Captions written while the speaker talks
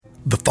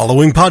The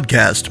following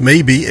podcast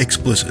may be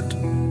explicit.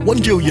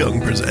 One Joe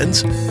Young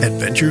presents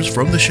Adventures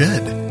from the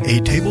Shed, a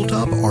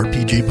tabletop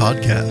RPG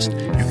podcast.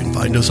 You can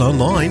find us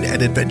online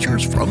at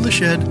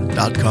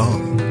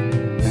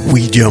adventuresfromtheshed.com.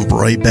 We jump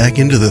right back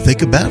into the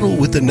thick of battle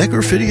with the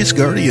Necrophidius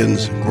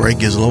Guardians.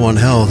 Greg is low on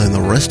health and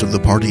the rest of the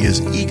party is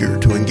eager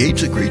to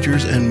engage the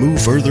creatures and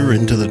move further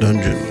into the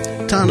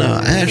dungeon.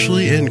 Tana,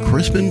 Ashley, and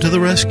Crispin to the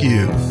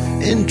rescue.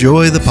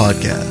 Enjoy the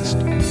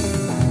podcast.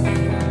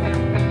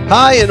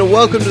 Hi, and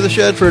welcome to the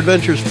Shed for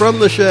Adventures from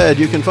the Shed.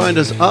 You can find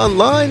us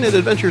online at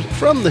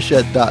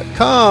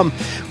adventuresfromtheshed.com.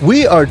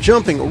 We are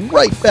jumping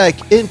right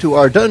back into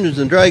our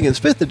Dungeons & Dragons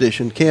 5th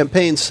edition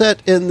campaign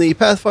set in the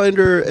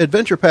Pathfinder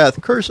Adventure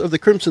Path, Curse of the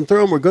Crimson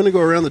Throne. We're going to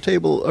go around the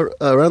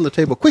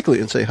table quickly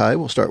and say hi.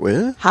 We'll start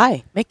with...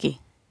 Hi, Mickey.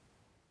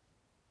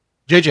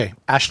 JJ,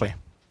 Ashley.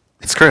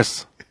 It's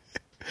Chris.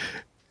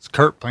 It's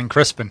Kurt playing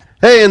Crispin.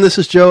 Hey, and this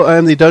is Joe. I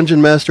am the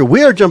Dungeon Master.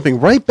 We are jumping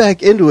right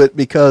back into it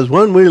because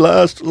when we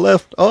last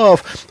left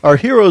off, our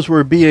heroes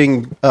were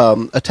being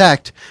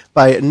attacked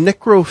by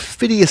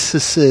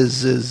necrophidiuses.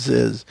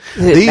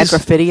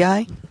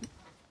 Necrophidii?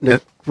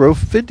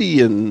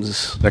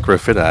 Necrophidians.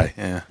 Necrophidi,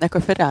 yeah.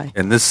 Necrophidii.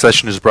 And this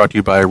session is brought to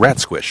you by Rat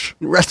Squish.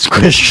 Rat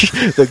Squish,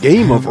 the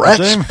game of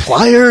rats,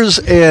 pliers,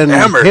 and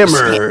hammers.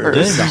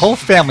 The whole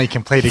family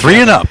can play together.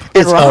 3 and up.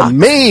 It's Rocks.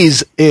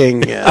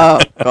 amazing.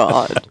 Oh,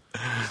 God.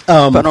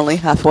 But only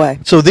halfway.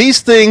 So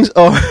these things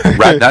are...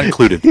 Rat not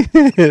included.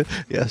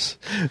 Yes.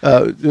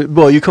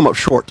 Well, you come up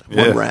short,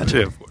 one rat.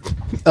 Yeah, of course.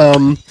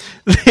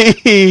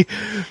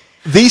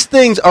 These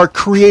things are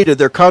created,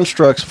 they're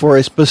constructs for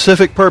a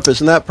specific purpose,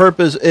 and that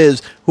purpose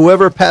is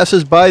whoever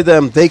passes by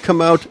them, they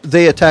come out,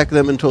 they attack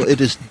them until it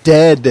is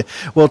dead.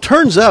 Well, it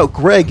turns out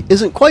Greg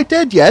isn't quite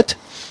dead yet,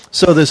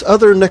 so this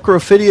other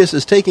Necrophidius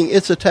is taking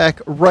its attack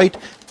right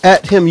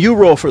at him. You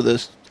roll for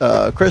this,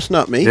 Chris,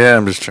 not me. Yeah,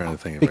 I'm just trying to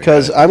think of it.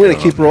 Because I'm going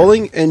to keep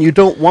rolling, and you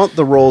don't want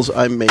the rolls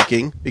I'm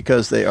making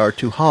because they are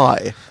too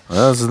high.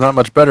 Well, this is not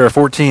much better. A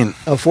 14.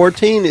 A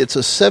 14, it's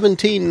a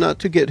 17 not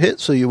to get hit,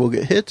 so you will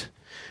get hit.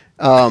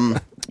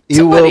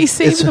 Somebody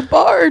save the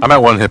bard. I'm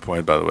at 1 hit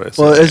point, by the way.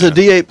 So, Well, it's a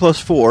D8 plus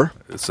 4.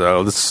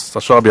 So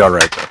I'll be all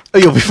right, though. Oh,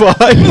 you'll be fine.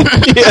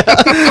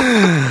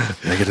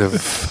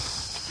 Negative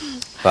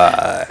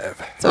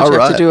 5. So All you have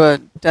right. to do a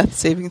death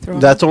saving throw?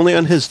 That's only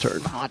on his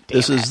turn. Aw, damn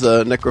This is it.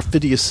 the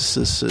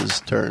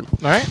Necrophidius' turn. All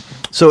right.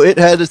 So it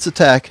had its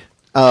attack.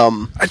 I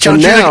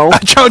challenge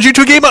you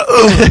to a game of...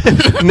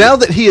 Now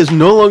that he is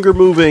no longer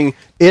moving,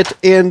 it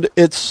and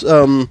its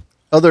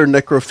other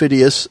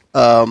Necrophidius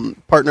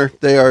partner,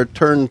 they are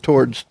turned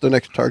towards the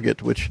next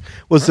target, which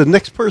was the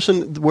next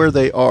person where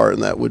they are,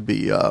 and that would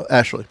be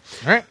Ashley.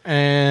 All right.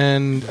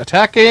 And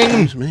attacking.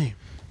 Excuse me.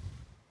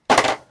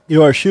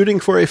 You are shooting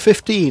for a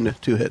 15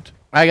 to hit.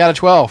 I got a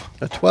 12.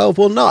 A 12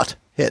 will not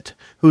hit.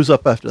 Who's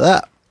up after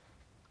that?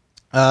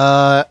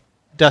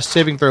 Death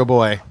saving throw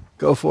boy.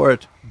 Go for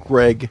it.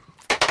 Greg,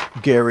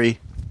 Gary,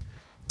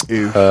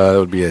 you. That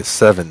would be a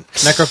 7.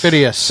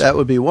 Necrophidius. That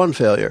would be one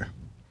failure.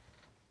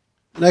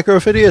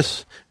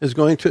 Necrophidius is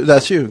going to...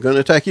 That's you. Going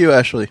to attack you,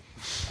 Ashley.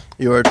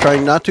 You are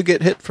trying not to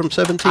get hit from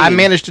 17. I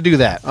managed to do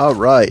that. All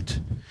right.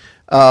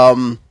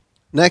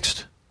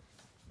 Next.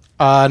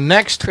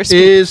 Next Crispin.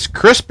 is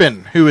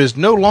Crispin, who is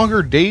no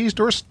longer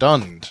dazed or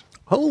stunned.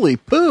 Holy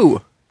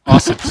poo.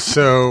 Awesome.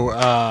 So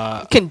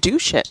You can do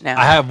shit now.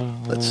 I have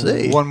Let's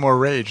see. one more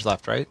rage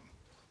left, right?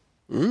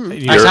 You-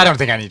 Actually, I don't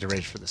think I need to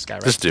rage for this guy,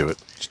 right? Just do it.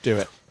 Just do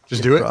it.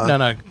 Just do it? Right.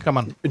 No, come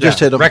on. Just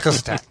hit him. Reckless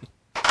attack.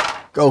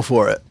 Go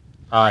for it.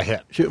 I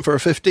hit. Shooting for a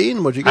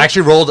 15? What'd you I get?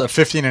 actually rolled a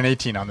 15 and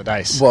 18 on the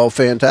dice. Well,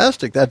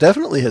 fantastic. That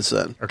definitely hits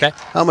then. Okay.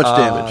 How much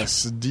damage?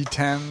 It's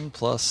D10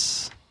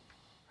 plus...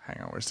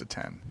 Hang on, where's the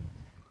 10?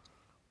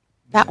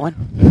 that one.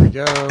 There we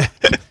go.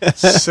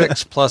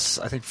 6 plus,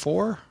 I think,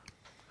 4?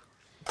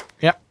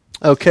 Yep.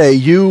 Okay,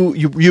 you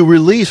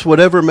release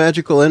whatever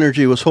magical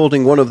energy was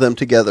holding one of them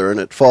together, and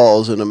it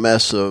falls in a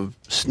mess of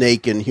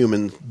snake and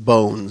human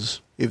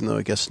bones, even though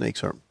I guess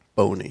snakes aren't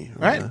bony.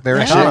 All right. Very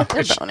Yeah, Tana. they're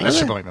It bony.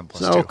 should only been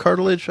plus No 2.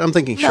 cartilage? I'm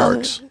thinking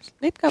sharks.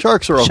 They've got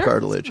Sharks are all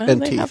cartilage No,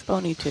 and they teeth. have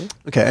bony, too.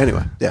 Okay,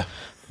 anyway, yeah.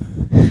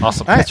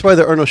 Awesome. All right. That's why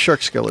there are no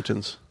shark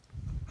skeletons.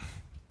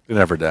 You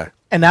never die.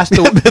 And that's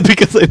the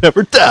Because they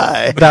never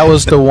die. that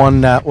was the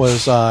one that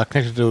was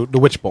connected to the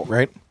witch bolt,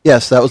 right?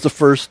 Yes, that was the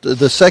first.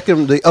 The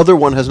second, the other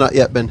one has not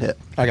yet been hit.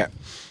 Okay.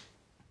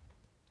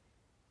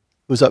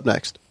 Who's up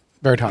next?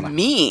 Veritana.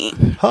 Me.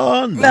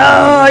 Han. No,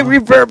 I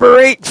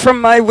reverberate from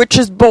my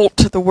witch's bolt,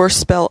 the worst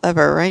spell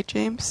ever, right,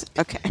 James?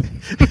 Okay.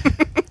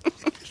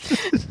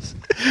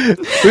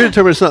 We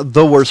determined it's not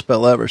the worst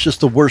spell ever. It's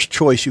just the worst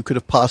choice you could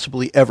have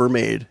possibly ever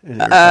made in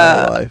your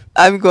entire life.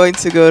 I'm going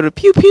to go to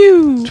pew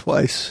pew.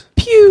 Twice.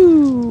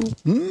 Pew.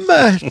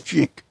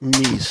 Magic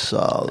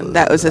missile.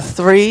 That was a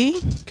 3.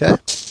 Okay.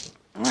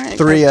 All right.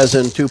 3 as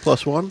in 2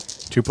 plus 1.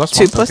 2 plus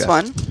 2 1. plus Okay.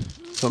 1.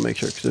 So make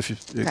sure, because if you,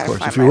 of Gotta course,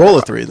 find if you my roll a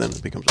number. 3, then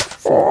it becomes a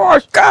 4. Oh,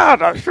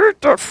 God, I hate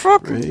the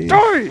fucking 3.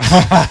 dice.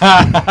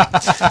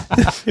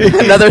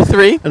 Another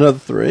 3. Another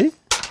 3.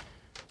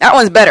 That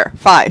one's better.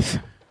 5.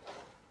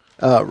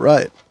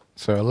 Right.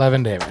 So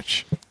 11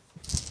 damage.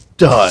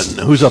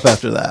 done. Who's up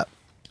after that?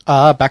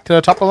 Back to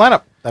the top of the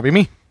lineup. That'd be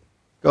me.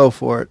 Go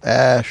for it,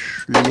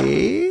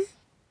 Ashley.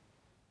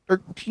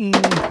 13.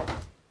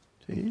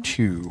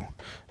 2.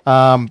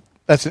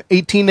 That's an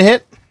 18 to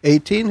hit.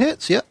 18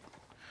 hits, yep.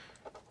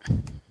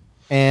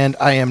 And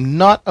I am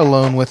not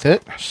alone with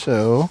it,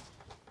 so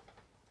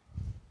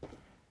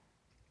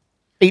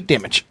 8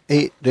 damage.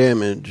 8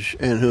 damage.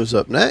 And who's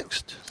up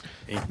next?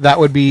 That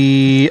would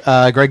be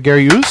Greg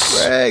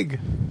Garius. Greg.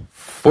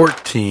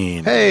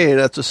 14. Hey,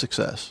 that's a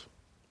success.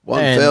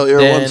 One And failure,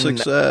 then- one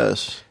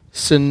success.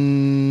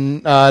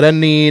 Then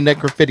the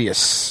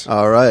Necrophidius.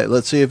 All right,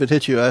 let's see if it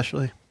hits you,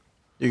 Ashley.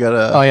 You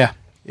gotta. Oh, yeah.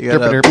 You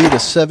gotta Derp. beat a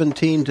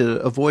 17 to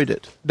avoid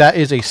it. That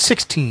is a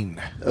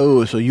 16.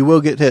 Oh, so you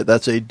will get hit.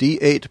 That's a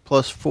D8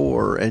 plus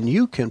 4, and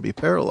you can be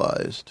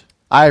paralyzed.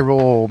 I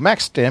roll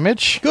max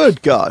damage.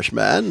 Good gosh,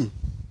 man.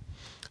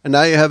 And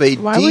now you have a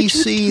Why would you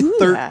DC do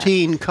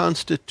 13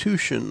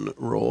 Constitution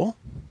roll.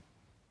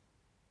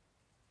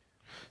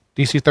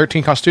 DC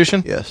 13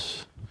 Constitution.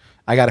 Yes.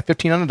 I got a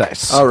 15 on the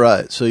dice. All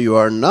right, so you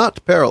are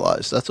not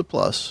paralyzed. That's a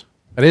plus.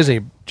 That is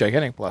a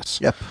gigantic plus.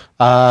 Yep.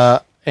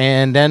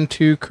 And then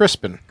to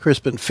Crispin.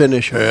 Crispin,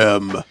 finish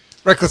him.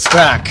 Reckless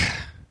attack.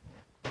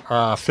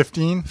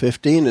 15.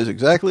 15 is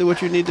exactly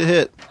what you need to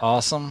hit.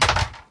 Awesome.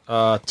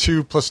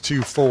 2 plus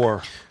 2,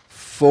 4.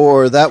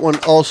 4, that one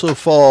also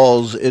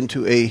falls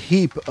into a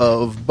heap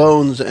of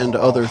bones and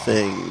other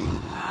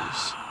things.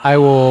 I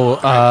will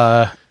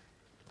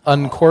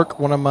uncork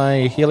one of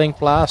my healing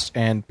flasks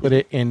and put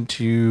it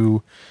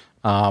into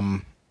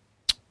Greg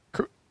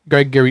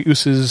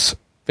Garius's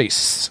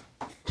face.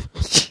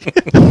 He's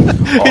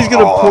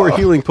going to pour a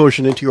healing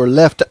potion into your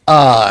left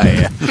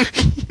eye.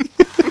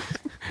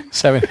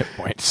 7 hit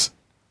points.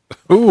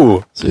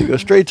 Ooh. So you go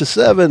straight to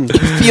 7.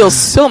 Feels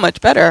so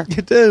much better.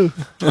 You do.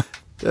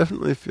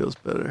 Definitely feels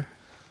better.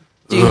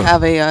 Do you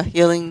have a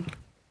healing?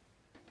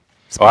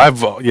 Oh, I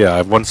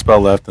have one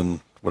spell left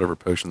and whatever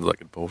potions I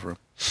could pull from.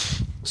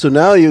 So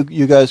now you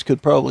guys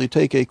could probably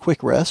take a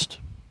quick rest.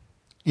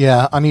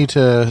 Yeah, I need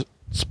to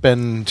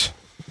spend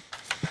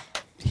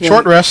Healing?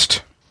 short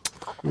rest.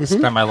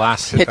 Spend my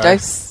last Hit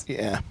dice.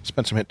 Yeah,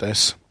 spend some hit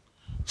dice.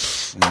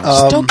 Just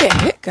don't get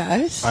hit,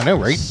 guys. I know,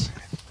 right?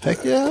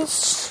 Heck yeah.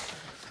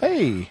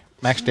 Hey,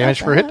 max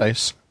damage for hit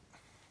dice.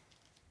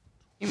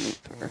 You move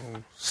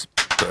through.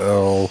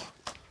 Spell.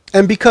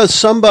 And because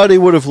somebody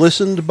would have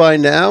listened by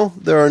now,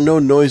 there are no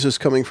noises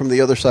coming from the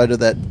other side of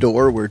that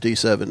door where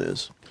D7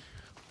 is.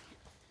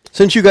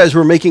 Since you guys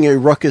were making a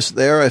ruckus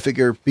there, I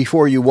figure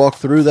before you walk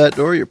through that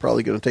door, you're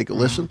probably going to take a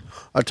listen.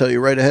 I'll tell you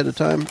right ahead of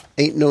time,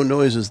 ain't no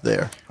noises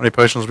there. How many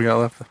potions we got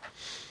left?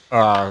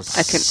 I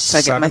get my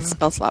 7.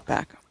 spell slot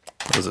back.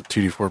 What is it?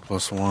 2d4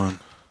 plus 1.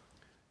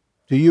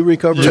 Do you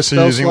recover a Yes,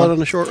 spell using slot one.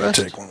 on a short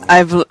rest? Take one.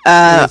 I've it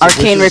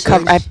arcane vicious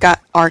recovery. things? I've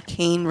got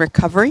arcane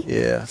recovery.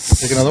 Yeah.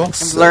 Take another one?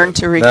 I've learned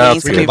to No, regain we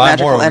some can buy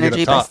more magical when we get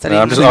energy up by top. studying.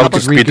 No, I'm just- the I'll level.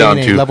 just beat down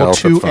Regain 2 a level health,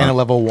 2 that's fine. and a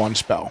level 1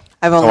 spell.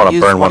 I've I only want to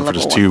used burn one for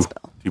level just 1 2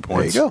 spell.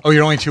 points. There you go. Oh,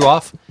 you're only 2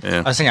 off? Yeah.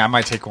 I was thinking I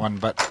might take one,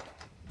 but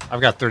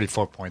I've got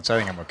 34 points. I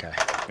think I'm okay.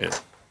 Yeah.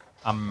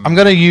 I'm I'm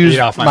going to use 8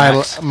 off my my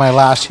max. my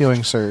last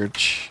healing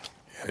surge.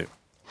 Yeah.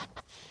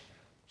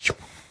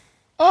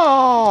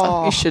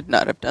 Oh, You should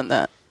not have done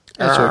that.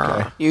 that's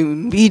okay. You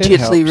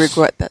immediately It helps.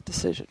 regret that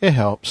decision. It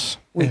helps.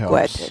 It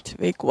Regret helps. it.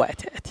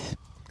 Regret it.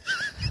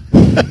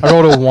 I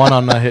rolled a 1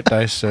 on the hit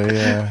dice, so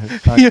yeah,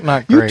 it's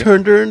not You great.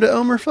 turned her into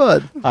Elmer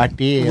Fudd. I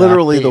did.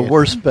 Literally I the did.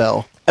 worst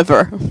spell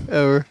Ever.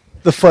 ever.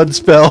 The Fudd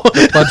spell.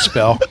 Bud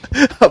spell.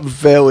 I'm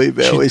very,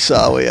 very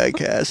sorry I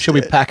cast She'll be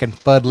it. packing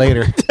Bud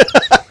later.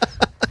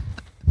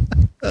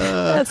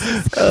 That's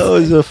That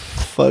was a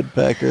Fudd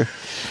packer.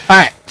 All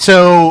right.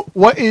 So,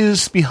 what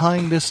is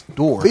behind this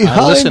door?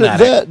 Behind listen at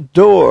that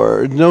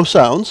door, no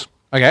sounds.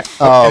 Okay.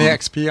 Any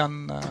XP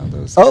on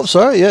those? Oh,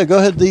 sorry. Yeah, go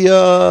ahead. The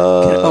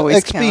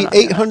always count XP on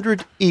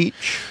 800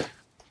 each.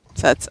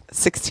 So that's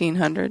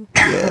 1,600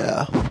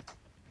 Yeah.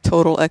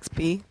 total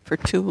XP for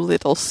 2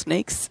 little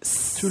snakes.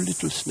 2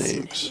 little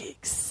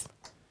snakes.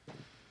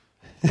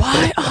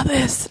 Why are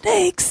there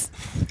snakes?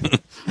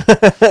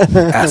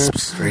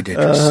 Asps. Very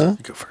dangerous. You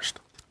go first.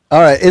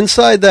 All right.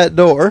 Inside that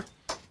door,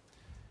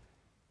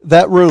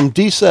 that room,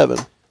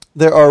 D7,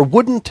 there are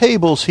wooden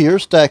tables here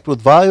stacked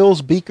with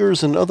vials,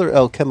 beakers, and other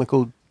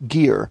alchemical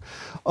gear.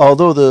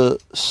 Although the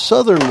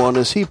southern one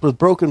is heaped with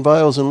broken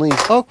vials and leans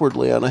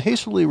awkwardly on a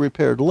hastily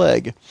repaired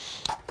leg.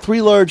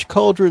 3 large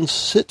cauldrons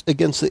sit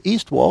against the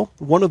east wall,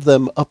 one of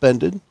them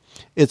upended.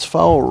 Its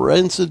foul,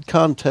 rancid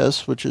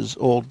contents, which is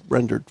old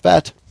rendered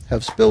fat,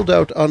 have spilled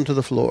out onto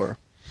the floor.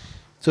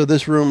 So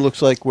this room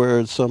looks like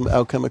where some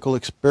alchemical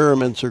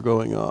experiments are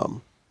going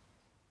on.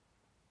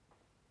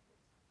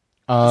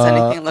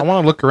 anything I look-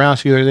 want to look around,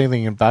 see if there's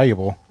anything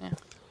valuable.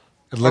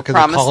 And look at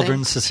promising. the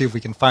cauldrons to see if we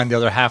can find the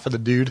other half of the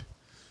dude.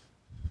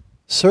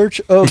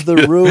 Search of the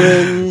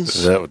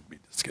ruins That would be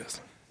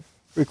disgusting.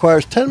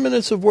 requires 10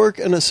 minutes of work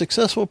and a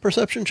successful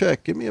perception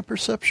check. Give me a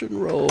perception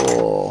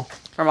roll.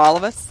 From all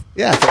of us?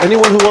 Yeah, for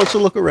anyone who wants to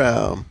look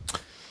around.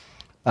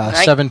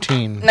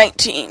 17.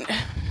 19.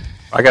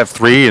 I got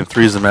 3, and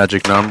 3 is a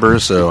magic number,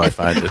 so I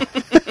find it.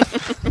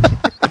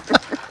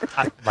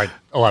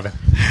 11.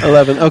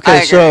 11. I Okay,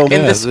 agree. so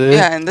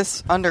in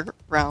this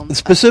underground.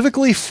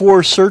 specifically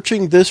for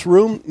searching this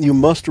room, you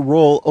must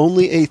roll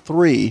only a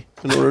 3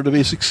 in order to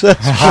be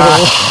successful.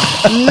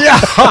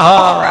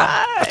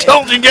 I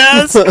told you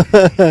guys.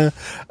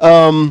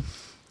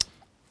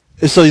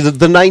 So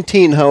the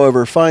 19,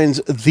 however, finds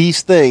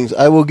these things.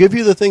 I will give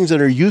you the things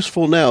that are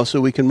useful now so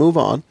we can move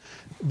on.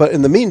 But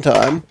in the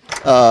meantime,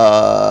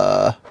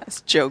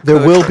 That's joke. there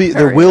code will for be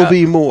there hurry will up.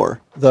 be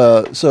more.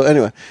 So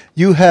anyway,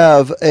 you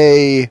have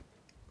a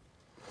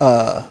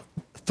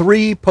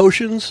 3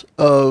 potions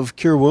of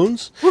cure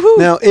wounds. Woohoo!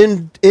 Now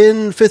in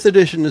 5th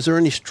edition, is there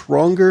any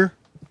stronger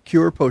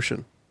cure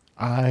potion?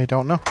 I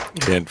don't know.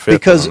 Can't fit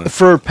Because on it.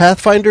 for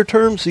Pathfinder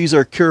terms, these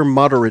are cure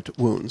moderate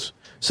wounds.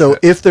 So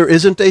if there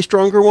isn't a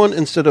stronger one,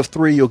 instead of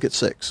 3, you'll get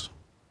 6.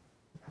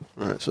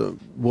 All right, so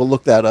we'll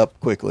look that up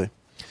quickly.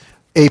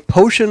 A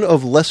potion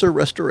of lesser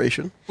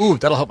restoration. Ooh,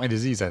 that'll help my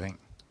disease, I think.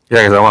 Yeah,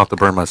 because I won't have to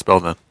burn my spell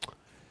then.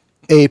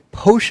 A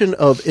potion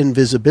of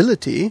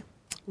invisibility.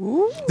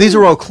 These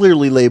are all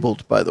clearly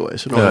labeled, by the way,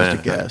 so no one has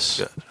to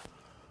guess.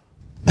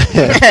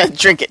 Yeah.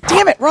 Drink it.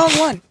 Damn it, wrong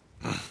one.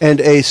 And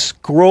a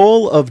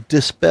scroll of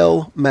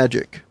dispel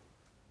magic.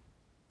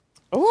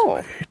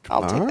 Oh,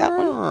 I'll take that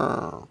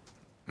one.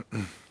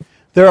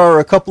 There are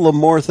a couple of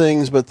more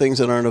things, but things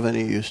that aren't of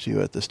any use to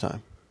you at this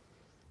time.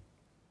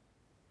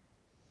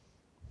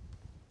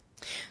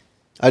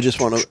 I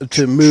just want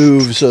to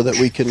move so that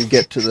we can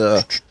get to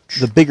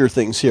the bigger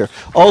things here.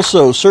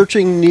 Also,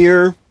 searching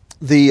near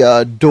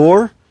the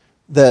door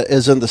that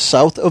is in the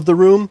south of the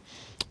room,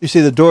 you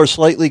see the door is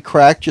slightly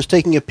cracked. Just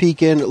taking a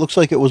peek in, it looks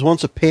like it was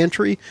once a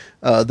pantry.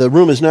 The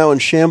room is now in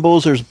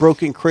shambles. There's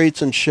broken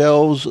crates and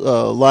shelves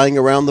lying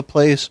around the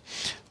place.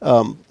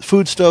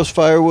 Foodstuffs,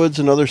 firewoods,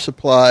 and other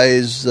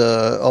supplies,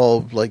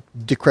 all like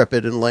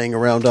decrepit and laying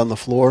around on the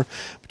floor.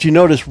 But you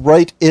notice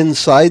right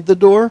inside the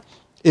door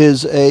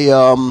is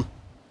an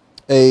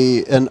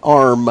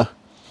arm,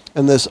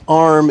 and this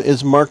arm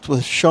is marked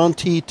with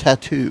Shanti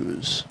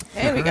tattoos.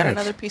 Hey, we got Alright.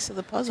 another piece of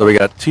the puzzle. So we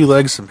got 2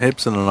 legs, some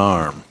hips, and an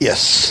arm.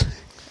 Yes,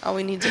 All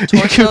we need is a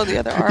torso, the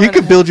other arm. you and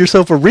could a build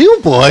yourself a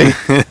real boy.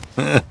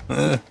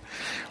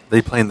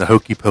 They playing the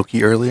hokey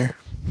pokey earlier?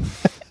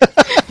 head.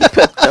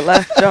 Put the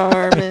left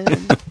arm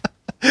in.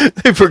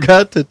 They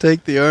forgot to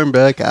take the arm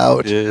back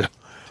out. Yeah.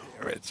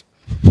 All right.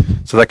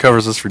 So that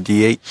covers us for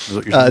D8? Is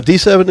what you're saying?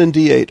 D7 and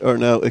D8 are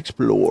now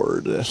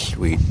explored.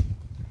 Sweet.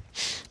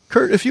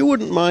 Kurt, if you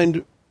wouldn't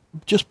mind,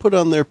 just put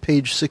on there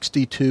page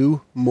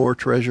 62, more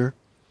treasure.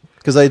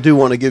 Because I do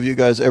want to give you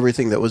guys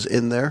everything that was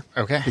in there.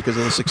 Okay. Because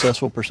of the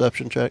successful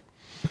perception check.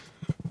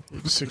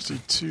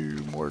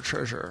 62 more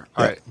treasure.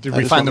 Yeah, All right. Did I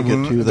we just find the,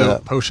 wanna get to the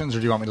that. potions, or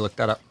do you want me to look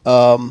that up?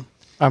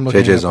 I'm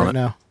looking JJ's it up on right it.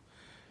 now.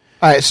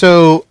 All right,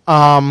 so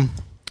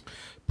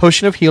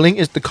potion of healing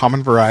is the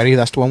common variety.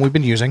 That's the one we've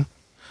been using.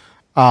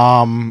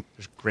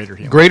 There's greater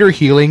healing. Greater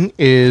healing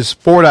is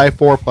 4 die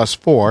 4 plus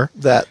 4.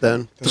 That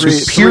then.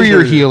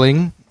 Superior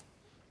healing.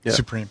 Yeah.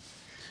 Supreme.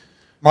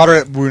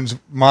 Moderate wounds.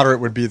 Moderate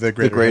would be the The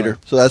greater. greater. healing.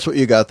 So that's what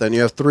you got then.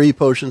 You have 3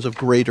 potions of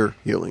greater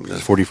healing then.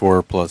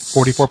 44 plus...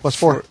 44 plus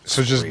 4,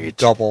 So just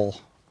double.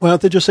 Why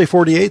don't they just say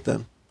 48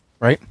 then?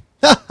 right?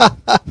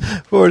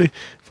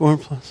 44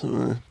 plus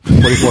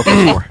 44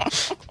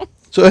 plus 4.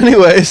 So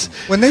anyways,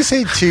 When they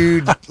say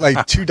 2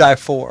 die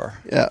 4,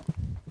 yeah.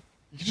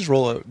 you can just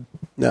roll a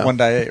No. 1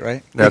 die 8,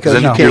 right? Yeah, Because because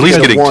you then can't you're at least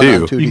get a getting one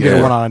 2. on 2. You can get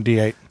Yeah. one on a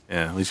D8.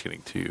 Yeah, at least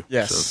getting 2.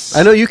 Yes. So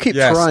I know you keep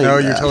Yes. trying No,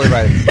 you're that. totally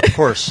right. Of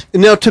course.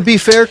 Now, to be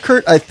fair,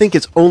 Kurt, I think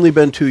it's only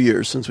been 2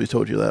 years since we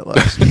told you that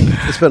last.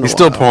 It's been a he's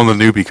still while. pulling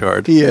the newbie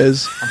card. He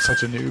is. I'm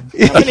such a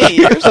noob. How many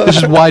years? This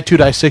is why 2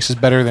 die 6 is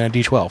better than a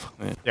D12.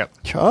 Yep.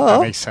 That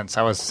Cha. makes sense.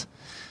 I was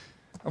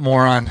a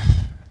moron.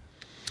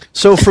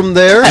 So from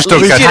there, Still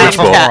At least catch you that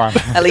didn't ball.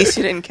 catch. At least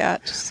you didn't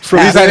catch. from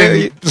At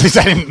there least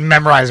I didn't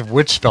memorize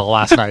witch spell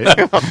last night.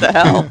 What the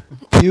hell?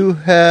 you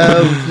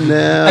have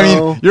now. I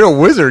mean, you're a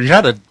wizard. You're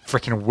not a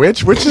freaking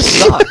witch. Witches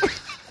suck.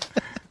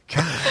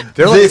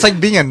 God, it's like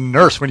being a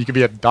nurse when you could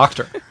be a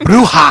doctor.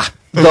 Bruja.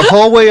 the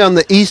hallway on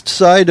the east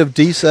side of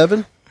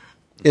D7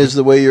 is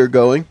the way you're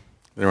going.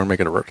 They want to make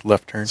it a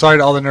left turn. Sorry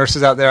to all the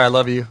nurses out there. I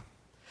love you.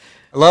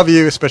 I love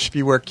you, especially if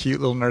you wear cute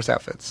little nurse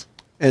outfits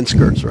And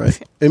skirts, right?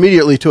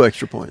 Immediately 2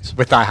 extra points.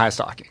 with thigh-high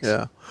stockings.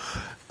 Yeah.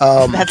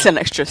 That's an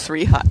extra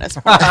 3 hotness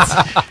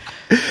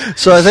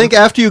points. So I think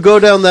after you go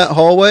down that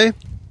hallway,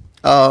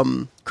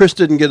 Chris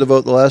didn't get a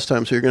vote the last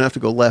time, so you're going to have to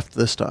go left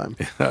this time.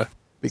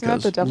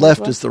 Because the devil's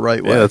left way? is the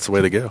right way. Yeah, that's the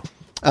way to go.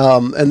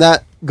 And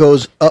that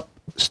goes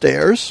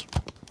upstairs.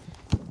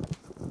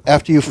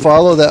 After you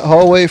follow that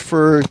hallway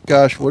for,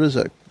 gosh, what is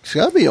that? It's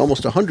got to be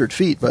almost 100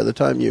 feet by the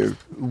time you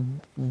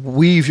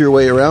weave your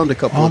way around a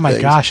couple Oh of my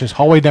things. gosh, this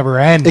hallway never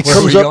ends. It Where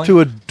are comes we up going? to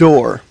a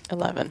door.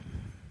 11.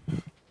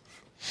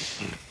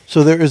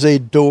 So there is a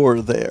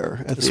door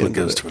there at This the one end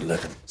goes of to it.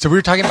 11. So we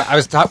were talking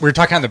about we were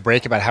talking on the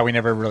break about how we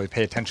never really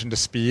pay attention to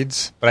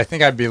speeds, but I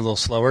think I'd be a little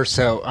slower.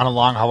 So on a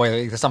long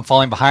hallway like this, I'm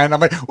falling behind. I'm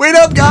like, wait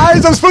up,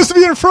 guys! I'm supposed to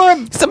be in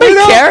front. Somebody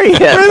carry him.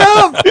 Wait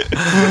up!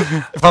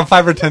 If I'm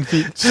 5 or 10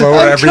 feet slower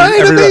I'm every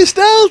trying to be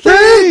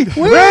stealthy!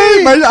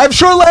 I have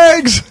short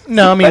legs.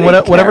 No, I mean,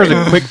 Buddy whatever's a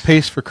carry. quick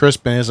pace for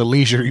Crispin is a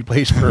leisurely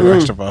pace for the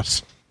rest of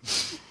us.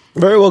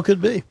 Very well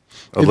could be.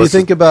 Oh, if you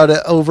think about it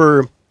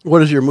over,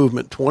 what is your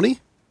movement, 20?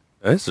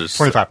 This is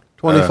 25.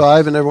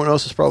 25, and everyone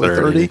else is probably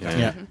 30.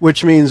 Yeah.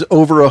 Which means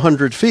over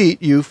 100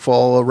 feet, you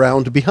fall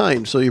around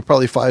behind. So you're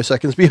probably 5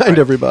 seconds behind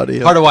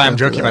everybody. Part of why I'm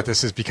after joking that. about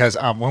this is because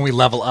when we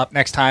level up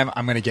next time,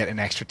 I'm going to get an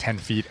extra 10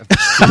 feet of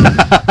speed.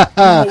 And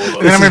I'm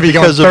going to be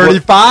going because of what-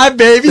 35,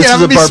 baby, This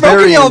and I'm is going to a be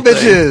smoking y'all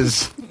barbarian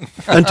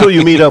bitches. Until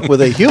you meet up with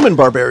a human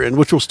barbarian,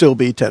 which will still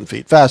be 10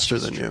 feet faster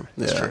than you.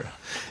 Yeah.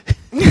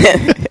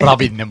 But I'll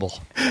be nimble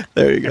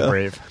There you and go.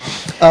 brave.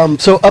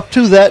 So up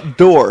to that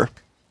door,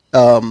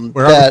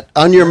 Where are that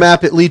on your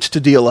map, it leads to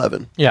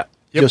D11. Yeah.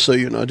 Yep. Just so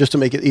you know, just to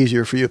make it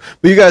easier for you.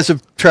 But you guys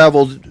have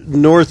traveled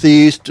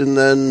northeast and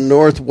then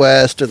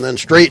northwest and then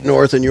straight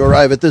north, and you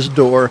arrive at this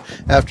door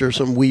after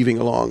some weaving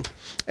along.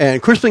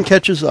 And Crispin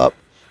catches up.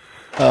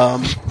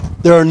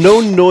 There are no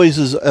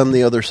noises on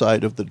the other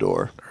side of the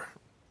door.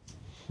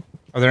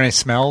 Are there any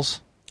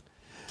smells?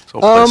 It's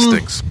all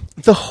plastics.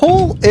 The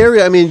whole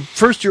area, I mean,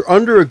 first you're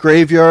under a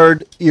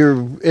graveyard,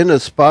 you're in a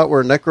spot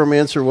where a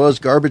necromancer was,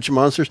 garbage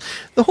monsters.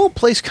 The whole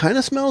place kind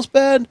of smells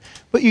bad,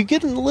 but you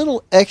get a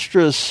little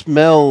extra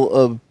smell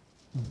of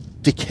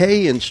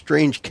decay and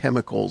strange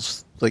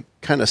chemicals, like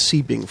kind of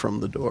seeping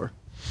from the door.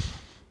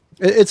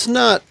 It's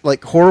not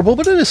like horrible,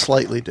 but it is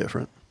slightly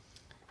different.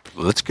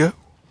 Let's go.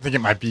 I think it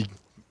might be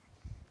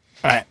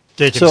All right.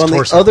 Gaken's So on the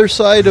torso other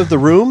side of the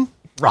room,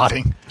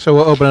 rotting. So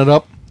we'll open it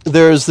up.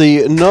 there's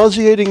the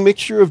nauseating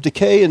mixture of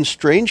decay and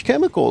strange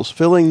chemicals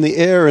filling the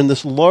air in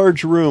this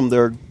large room.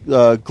 There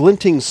are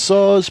glinting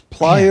saws,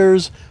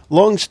 pliers,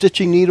 long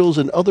stitching needles,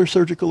 and other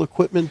surgical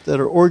equipment that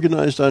are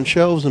organized on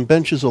shelves and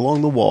benches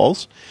along the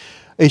walls.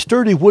 A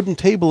sturdy wooden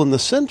table in the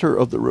center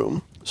of the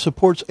room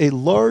supports a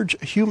large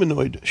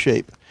humanoid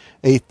shape,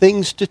 a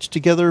thing stitched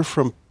together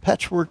from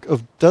patchwork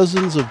of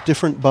dozens of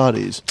different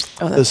bodies.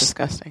 Oh, that's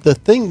disgusting. The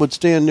thing would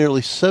stand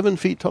nearly 7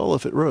 feet tall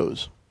if it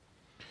rose.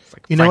 It's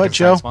like You know what,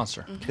 Joe? Frankenstein's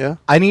monster. Yeah?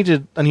 I need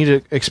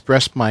to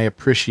express my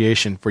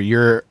appreciation for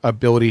your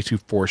ability to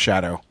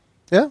foreshadow.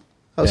 Yeah?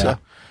 How's that?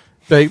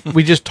 Like,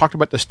 we just talked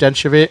about the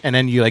stench of it, and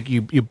then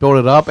you build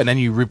it up, and then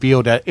you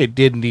reveal that it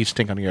did indeed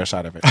stink on the other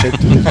side of it.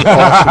 It's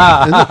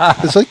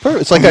awesome. It's like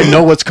perfect. It's like I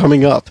know what's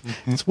coming up.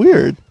 It's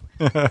weird.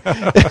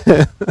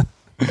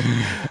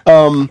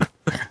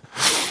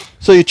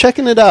 So you're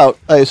checking it out,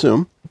 I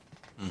assume.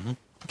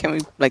 Can we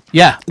like?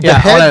 Yeah, The yeah.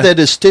 head that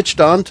is stitched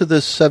onto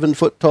this 7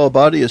 foot tall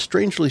body is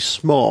strangely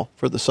small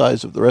for the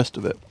size of the rest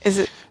of it. Is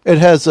it? It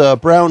has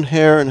brown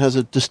hair and has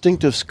a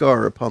distinctive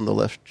scar upon the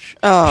left.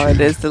 Oh,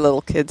 it is the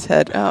little kid's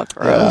head. Oh,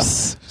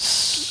 gross.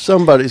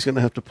 Somebody's going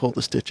to have to pull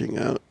the stitching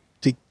out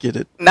to get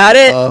it Not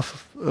it.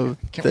 off of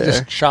Can't we there.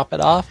 just chop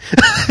it off?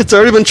 It's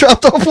already been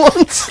chopped off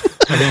once.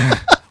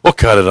 We'll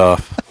cut it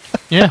off.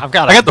 yeah. I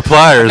got the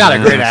pliers. got a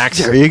man. great axe.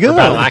 There you go. Or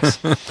battle axe.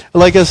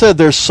 Like I said,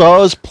 there's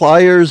saws,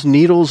 pliers,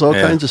 needles, all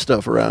Yeah. kinds of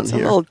stuff around It's a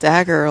here. little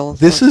dagger.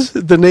 This is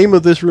the name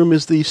of this room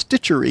is the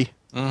Stitchery.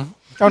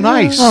 Oh,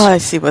 nice. Oh, I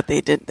see what they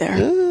did there.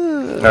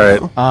 All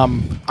right.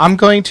 I'm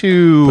going Put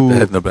the head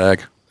to in the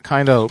bag.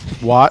 kind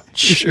of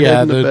watch. Put your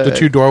head in the the bag.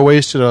 two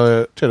doorways to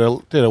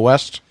the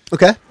west.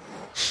 Okay.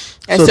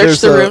 I So searched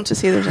there's the a- room to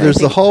see if there's There's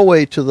the anything.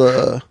 hallway to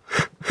the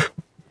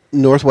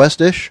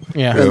northwest-ish.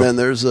 Yeah. And then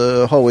there's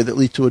a hallway that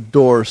leads to a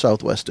door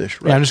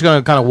southwest-ish. Right? Yeah, I'm just going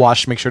to kind of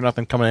watch to make sure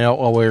nothing coming out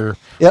while we're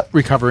Yep.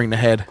 recovering the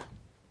head.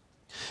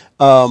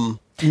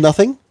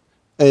 Nothing.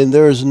 And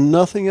there's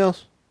nothing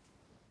else.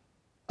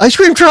 Ice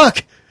cream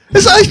truck!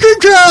 It's ice cream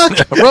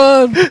truck!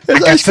 Run!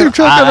 There's ice cream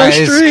truck on our Ice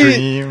street!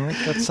 cream.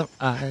 Got some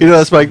ice. You know,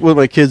 that's what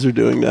my kids are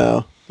doing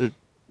now.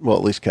 Well,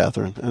 at least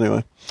Catherine.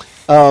 Anyway.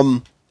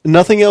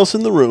 Nothing else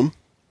in the room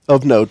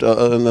of note,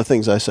 and the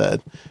things I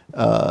said.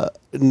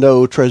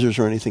 No treasures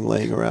or anything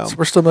laying around. So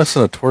we're still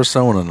missing a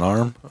torso and an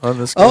arm on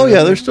this guy? Oh,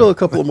 yeah, there's still a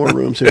couple of more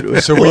rooms here to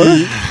explore.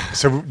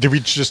 So did we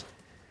just?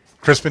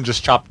 Crispin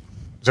just chop.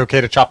 It's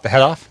okay to chop the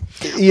head off.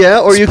 Yeah,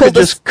 or you pull could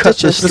the just cut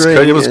the stitches.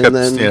 string Let's cut, and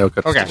then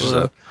cut Okay. the stitches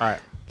out. All right.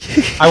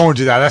 I won't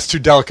do that. That's too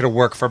delicate a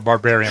work for a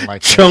barbarian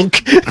like me.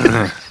 chunk.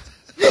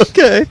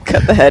 Okay.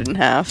 Cut the head in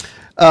half.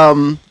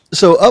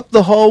 So up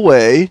the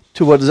hallway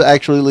to what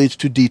actually leads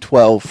to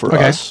D12 for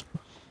Okay. us.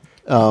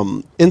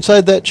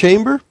 Inside that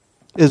chamber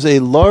is a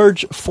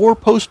large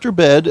 4-poster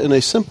bed and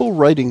a simple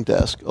writing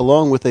desk,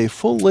 along with a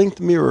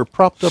full-length mirror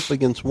propped up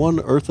against one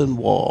earthen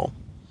wall.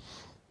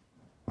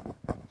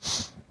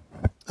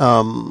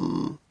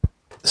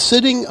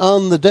 Sitting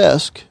on the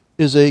desk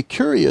is a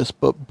curious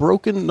but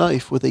broken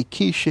knife with a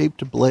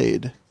key-shaped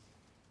blade.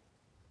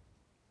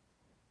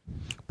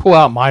 Pull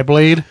out my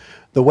blade.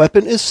 The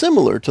weapon is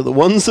similar to the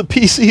ones the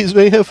PCs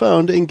may have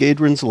found in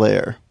Gadrin's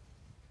lair.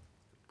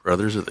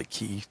 Brothers are the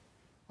key.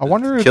 I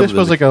wonder if Killed this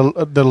was them.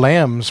 like the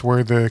lambs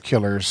were the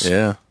killers.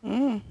 Yeah.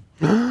 Mm.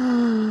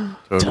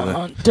 Totally.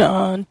 Dun,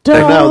 dun, Right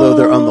dun. now, though,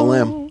 they're on the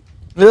limb.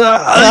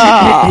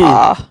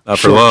 Ah. Not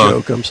for Short long.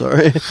 joke, I'm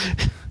sorry.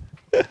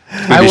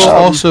 I will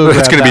also. It's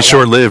grab going to be that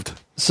short lived.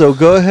 So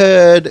go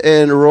ahead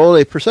and roll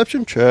a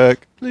perception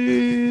check,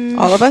 please.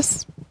 All of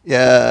us.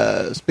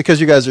 Yes,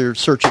 because you guys are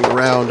searching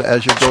around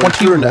as you're going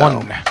through now.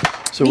 21.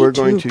 So we're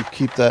going to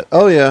keep that.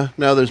 Oh, yeah.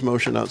 Now there's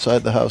motion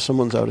outside the house.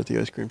 Someone's out at the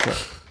ice cream truck.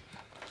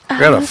 I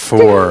got a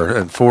 4,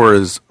 and 4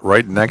 is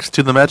right next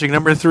to the magic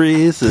number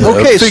 3. So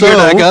Okay, I figured so-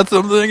 I got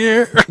something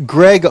here.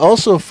 Greg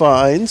also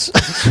finds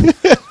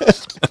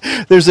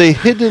there's a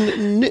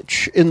hidden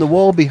niche in the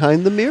wall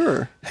behind the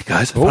mirror. Hey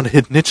guys, I found a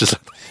hidden niche.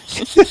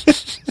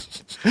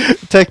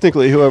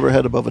 Technically, whoever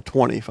had above a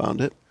 20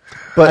 found it.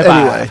 But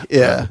anyway,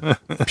 yeah.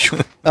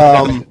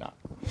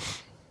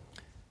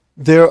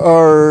 There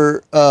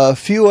are a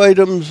few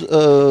items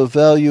of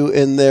value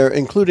in there,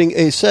 including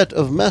a set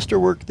of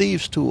Masterwork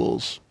Thieves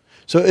tools.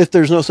 So if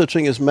there's no such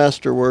thing as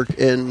Masterwork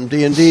in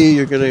D&D,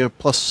 you're going to get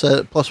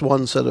plus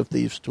one set of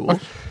Thieves tools.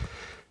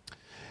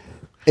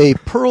 A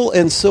pearl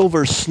and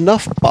silver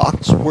snuff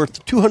box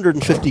worth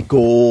 250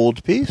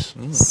 gold piece.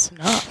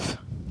 Snuff.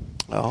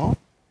 Oh.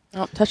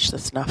 Don't touch the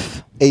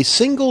snuff. A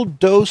single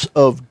dose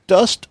of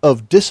Dust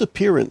of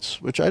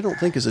Disappearance, which I don't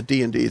think is a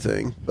D&D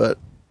thing, but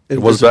It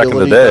was back in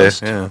the invisibility day.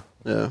 dust.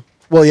 Yeah.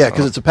 Well, yeah,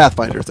 because it's a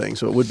Pathfinder thing,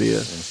 so it would be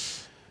a...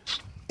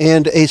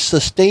 And a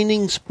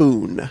sustaining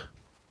spoon.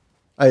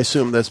 I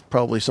assume that's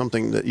probably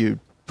something that you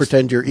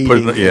pretend you're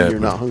eating and you're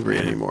not hungry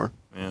anymore.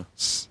 Yeah.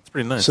 It's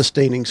pretty nice.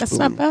 Sustaining spoon. That's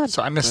not bad.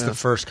 So I missed the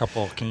first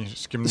couple. Can you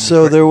just give me?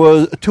 So there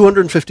was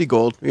 250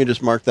 gold. You can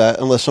just mark that,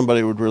 unless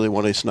somebody would really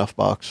want a snuff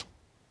box.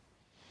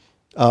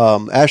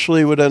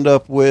 Ashley would end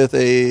up with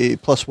a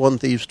 +1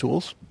 Thieves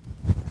tools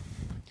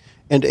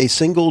and a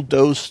single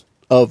dose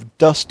of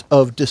Dust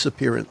of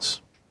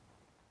Disappearance.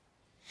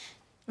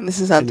 And this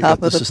is on And you top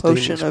got of the the sustaining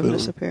potion spoon. of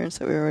disappearance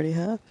that we already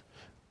have.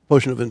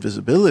 Potion of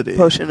Invisibility.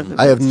 Potion of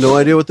I have no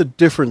Invisibility. idea what the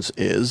difference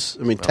is.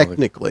 I mean,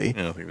 technically,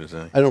 I don't think there's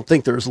any. I don't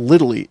think there's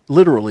literally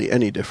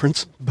any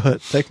difference,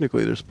 but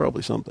technically there's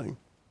probably something.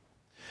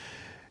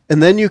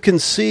 And then you can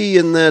see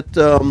in that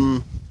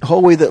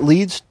hallway that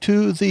leads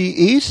to the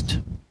east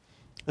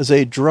is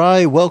a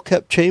dry,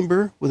 well-kept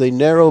chamber with a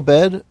narrow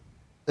bed,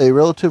 a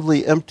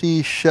relatively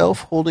empty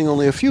shelf holding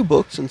only a few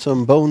books and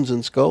some bones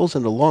and skulls,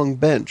 and a long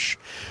bench.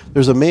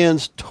 There's a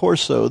man's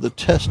torso, the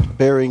chest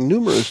bearing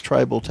numerous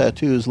tribal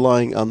tattoos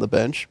lying on the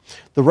bench.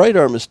 The right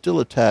arm is still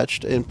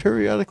attached and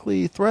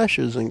periodically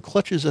thrashes and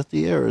clutches at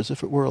the air as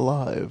if it were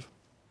alive.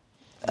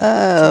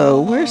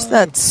 Oh, where's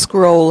that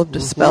scroll of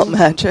Dispel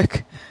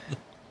Magic?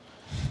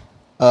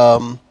 I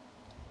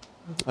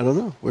don't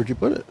know. Where'd you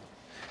put it?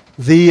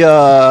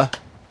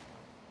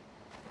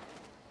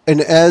 And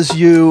as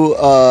you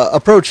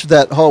approach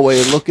that hallway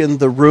and look in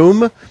the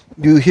room,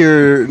 you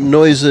hear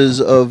noises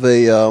of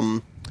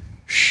a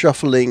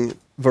shuffling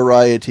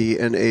variety,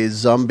 and a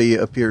zombie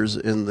appears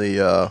in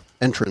the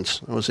entrance.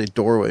 I want to say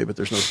doorway, but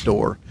there's no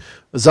door.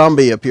 A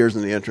zombie appears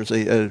in the entrance,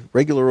 a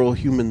regular old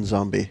human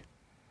zombie.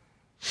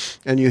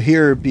 And you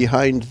hear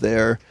behind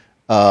there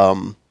a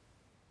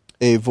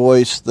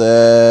voice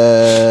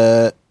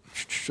that...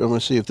 I'm going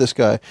to see if this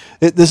guy...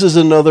 this is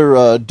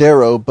another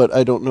Darrow, but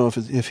I don't know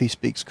if he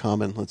speaks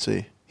common. Let's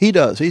see. He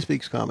does. He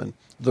speaks common.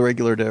 The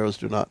regular Darrows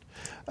do not.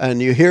 And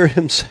you hear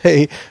him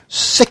say,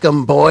 "Sick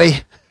 'em,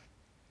 boy."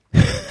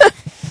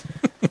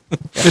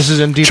 This is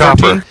in D13.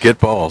 Chopper, get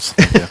balls.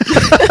 Yeah.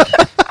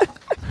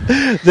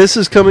 This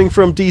is coming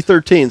from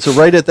D13, so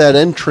right at that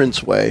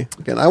entranceway.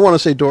 Again, I want to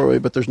say doorway,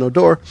 but there's no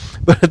door.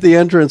 But at the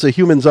entrance, a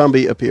human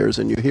zombie appears,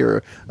 and you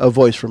hear a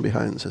voice from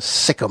behind that says,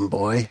 "Sick 'em,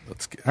 boy."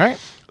 Let's get, All right.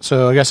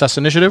 So I guess that's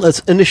initiative. Let's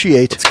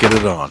initiate. let's get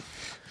it on.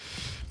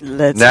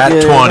 Let's Nat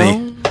get 20.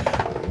 on.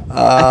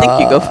 I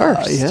think you go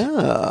first.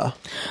 Yeah.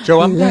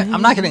 Joe, I'm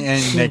not getting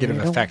any negative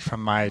effect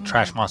from my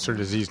trash monster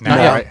disease now,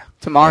 Not yet. right?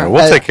 Tomorrow.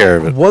 We'll take care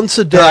of it. Once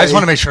a day. No, I just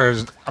want to make sure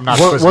I'm not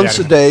supposed Once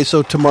to a day,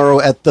 so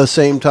tomorrow at the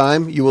same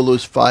time, you will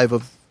lose 5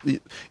 of...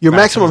 Your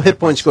maximum hit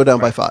points go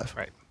down by 5.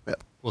 Right. Yeah.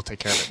 We'll take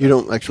care of it. You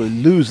don't actually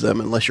lose them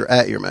unless you're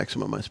at your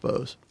maximum, I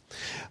suppose.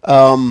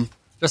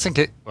 Just in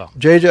case. Well,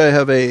 JJ, I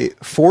have a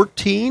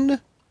 14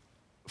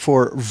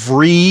 for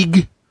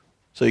Vreeg,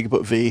 so you can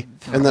put V,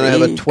 and then I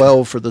have a Vreeg.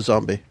 12 for the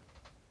zombie.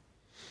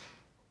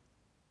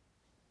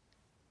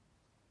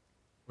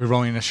 we're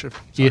rolling initiative.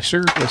 Yes,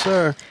 sir. Yes,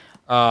 sir.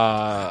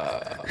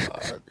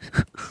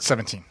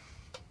 17.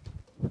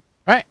 All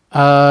right.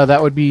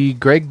 That would be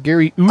Greg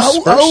Gary Oos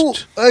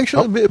first.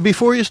 Actually,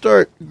 before you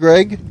start,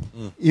 Greg,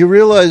 you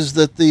realize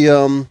that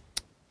the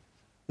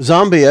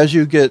zombie, as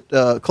you get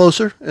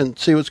closer and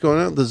see what's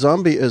going on, the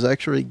zombie is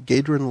actually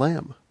Gadrin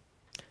Lamb.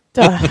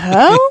 The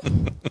hell?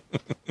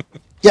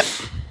 Yep.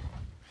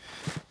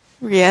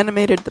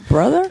 Reanimated the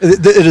brother?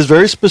 It is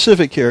very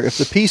specific here. If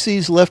the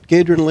PCs left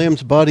Gadrin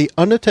Lamb's body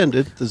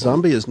unattended, the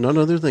zombie is none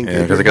other than Yeah,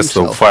 Gadrin because I guess the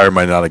himself. fire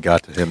might not have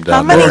got to him How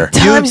down many there.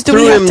 times do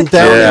threw we have him to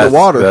down kill? in the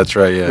water. That's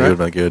right. Yeah, Right. it would have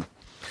been good.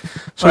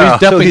 So Well, he's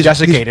definitely he's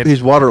desiccated.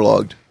 He's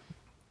waterlogged.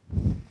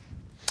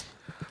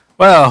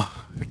 Well,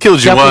 I killed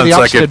you Definitely the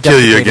once. I opposite could of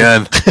kill you desiccated.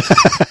 again.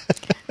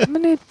 How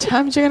many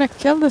times are you going to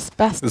kill this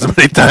bastard? As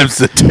many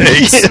times as it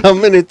takes. How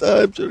many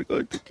times are you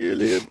going to kill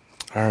him?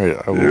 All right,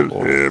 I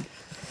will.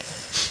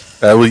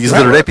 I will use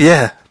the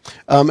rapier.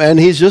 And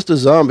he's just a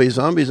zombie.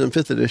 Zombies in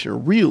 5th edition are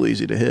real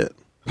easy to hit.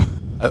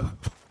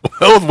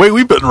 Well, the way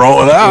we've been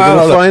rolling out, I We're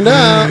don't going to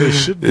know.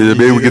 find out.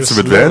 Maybe we get some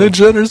advantage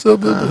then or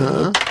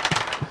something.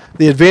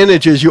 The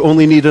advantage is you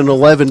only need an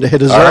 11 to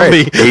hit a All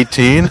zombie. right,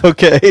 18.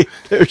 Okay,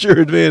 there's your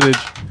advantage.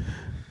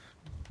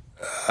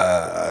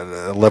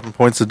 11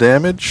 points of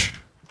damage.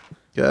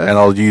 Okay. And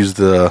I'll use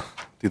the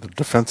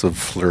defensive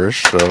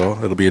flourish, so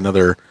it'll be an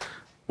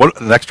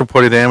extra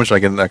point of damage, and I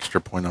get an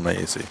extra point on my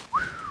AC.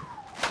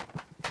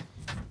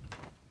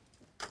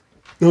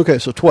 Okay,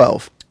 so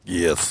 12.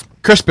 Yes.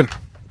 Crispin.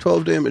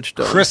 12 damage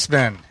done.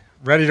 Crispin,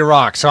 ready to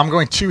rock. So I'm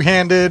going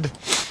two-handed.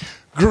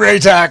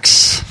 Great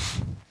axe.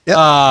 Yep.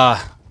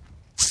 I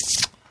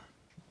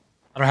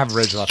don't have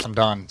rage left. I'm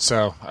done.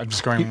 So I'm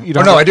just going. You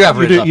don't no, have- I do have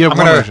you rage do- left. you have I'm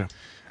one gonna rage.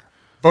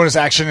 bonus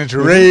action into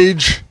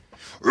rage.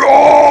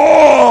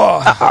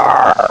 Roar!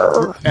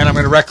 And I'm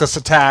going to reckless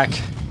attack.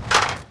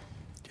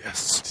 Yes.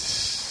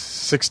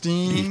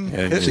 16.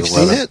 Yeah, hit. 16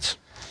 11. hits.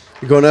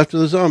 You're going after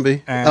the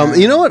zombie. And-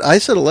 You know what? I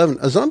said 11.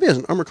 A zombie has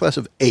an armor class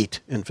of 8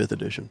 in 5th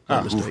edition.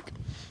 No mistake.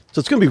 So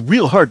it's going to be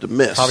real hard to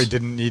miss. Probably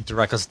didn't need to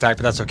reckless attack,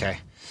 but that's okay.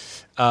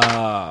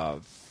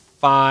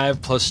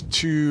 5 plus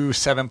 2,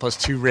 7 plus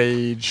 2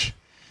 rage.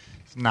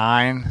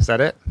 9. Is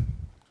that it?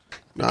 It's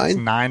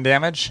 9. 9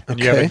 damage. And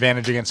you have Okay.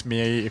 advantage against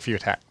me if you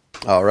attack.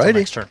 Alrighty.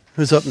 Next turn.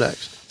 Who's up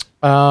next?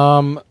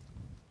 Vrieg.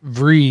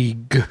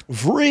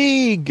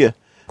 Vrieg.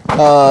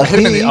 I hit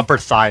him in the upper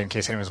thigh in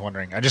case anyone was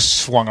whandering. I just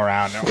swung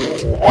around and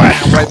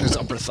wham, right in his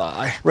upper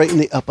thigh. Right in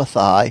the upper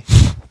thigh.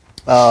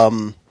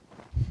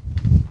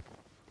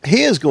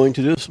 He is going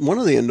to do one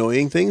of the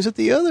annoying things that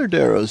the other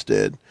Darrows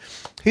did.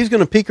 He's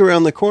going to peek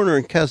around the corner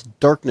and cast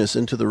darkness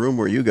into the room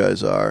where you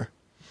guys are.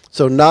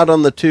 So not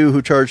on the 2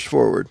 who charged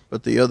forward,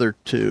 but the other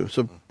 2.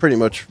 So pretty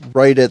much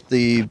right at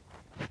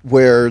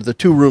where the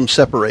 2 rooms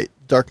separate.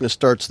 Darkness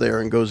starts there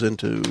and goes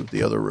into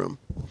the other room.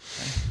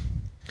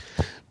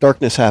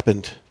 Darkness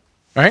happened.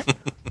 All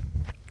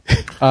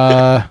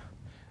right.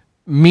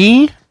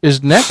 Me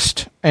is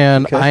next,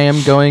 and Okay. I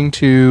am going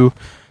to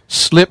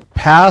slip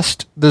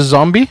past the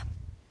zombie.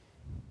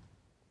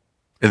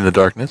 In the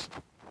darkness.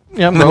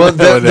 Yeah, Well,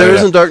 there yeah.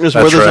 isn't darkness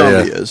That's where the right,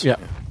 zombie yeah. is. yeah,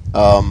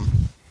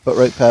 But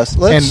right past.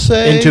 and Let's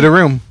say. into the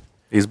room.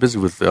 He's busy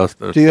with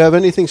the Do you have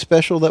anything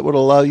special that would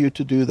allow you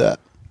to do that?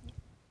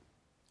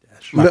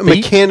 My feet?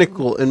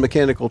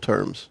 Mechanical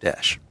terms.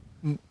 dash.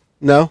 I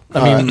No.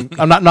 mean,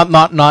 I'm not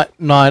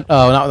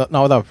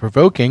without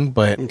provoking,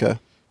 but Okay.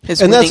 His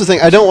And that's the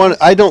winning- thing.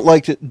 I don't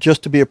like it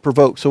just to be a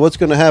provoke. So what's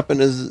going to happen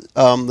is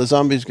the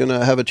zombie's going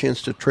to have a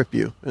chance to trip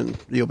you, and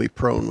you'll be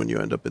prone when you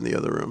end up in the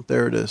other room.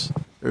 There it is.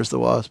 There's the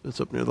wasp. It's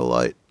up near the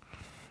light.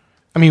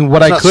 I mean,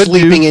 what It's I not could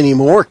sleeping do.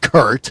 anymore,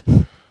 Kurt.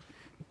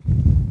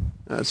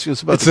 It's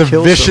just about It's to a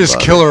kill vicious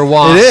somebody. killer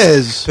wasp. It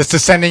is That's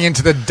descending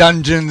into the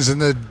dungeons and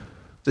the.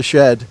 the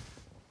shed.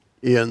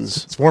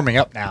 Ian's It's warming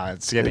up now.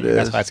 It's getting. It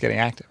That's is. why it's getting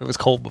active. It was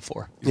cold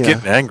before. He's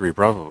getting angry,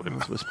 probably.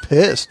 was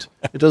pissed.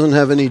 It doesn't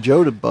have any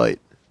Joe to bite.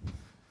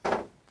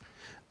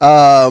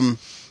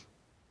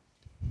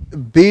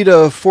 Beat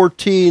a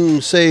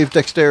 14 save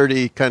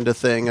dexterity kind of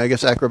thing. I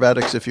guess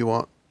acrobatics if you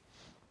want.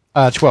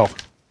 12.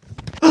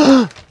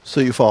 So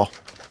you fall.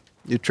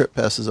 You trip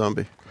past the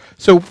zombie.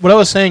 So what I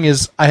was saying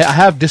is, I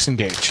have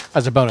disengage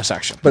as a bonus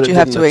action. But it you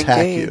have didn't to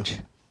attack engage. you.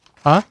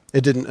 Huh?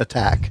 It didn't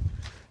attack.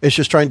 It's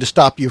just trying to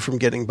stop you from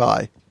getting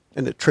by.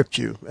 And it tripped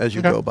you as you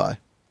Okay. go by.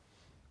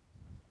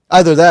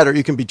 Either that or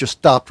you can be just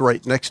stopped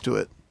right next to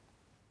it.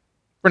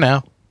 For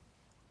now.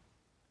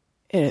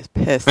 It is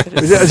pissed. It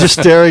Yeah, is just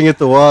staring at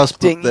the wasp up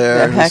Stinging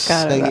there. the heck It's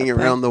out of hanging that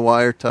around thing. the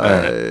wire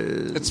tie.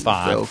 It's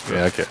fine. Velcro.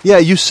 Yeah, okay. Yeah,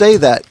 you say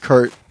that,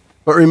 Kurt.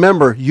 But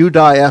remember, you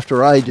die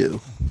after I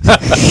do.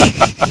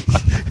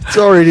 It's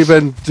already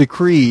been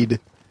decreed.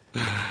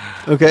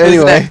 Okay,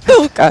 anyway.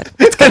 Oh God,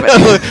 it's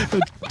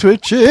coming.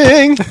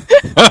 Twitching.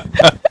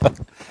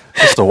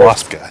 Just a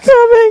wasp guy.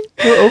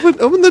 coming.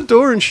 Open the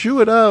door and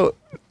shoo it out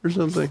or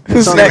something. Who's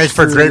It's on next? the Make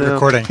for great screen now.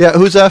 recording. Yeah,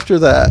 who's after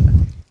that?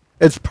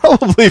 It's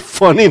probably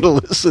funny to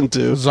listen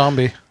to.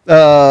 Zombie.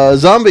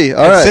 Zombie.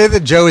 All I'd say right.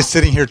 that Joe is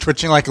sitting here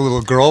twitching like a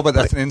little girl, but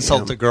that's an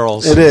insult to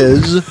girls. It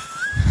is.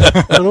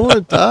 I don't want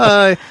to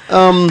die.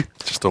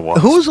 Just a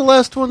wasp. Who was the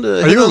last one to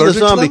Are hit you on the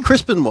allergic to zombie? them?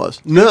 Crispin was.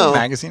 Do you have a No.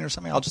 magazine or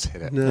something? I'll just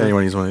hit it. No. Yeah, you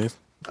want to use one of these?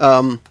 I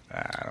don't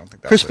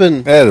think that's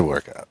Crispin. That'll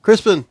work out.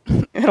 Crispin.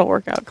 It'll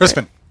work out. great.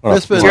 Crispin.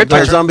 Crispin. your turn.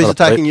 The zombie's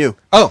attacking you.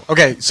 Oh,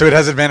 okay. So it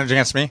has advantage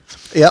against me.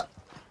 Yep.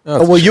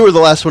 Oh, Well, you were the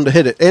last one to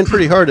hit it, and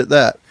pretty hard at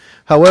that.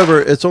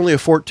 However, it's only a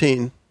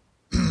 14.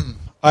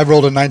 I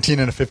rolled a 19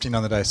 and a 15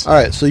 on the dice. All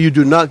right, so you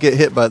do not get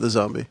hit by the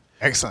zombie.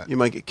 Excellent. You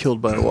might get killed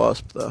by a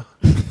wasp, though.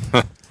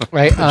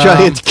 Right?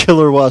 Giant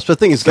killer wasp. I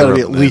think it's got to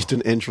be at Terrible least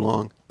an inch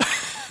long.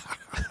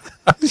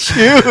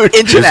 Huge.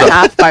 Inch and a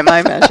half by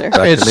my measure.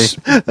 It's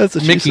That's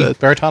what she Mickey said.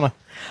 Veritana.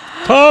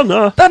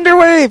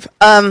 Thunderwave.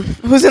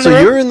 Who's in So the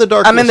room? you're in the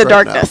darkness. I'm in the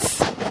right now.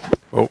 darkness.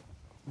 Oh,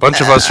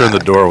 bunch of us are in the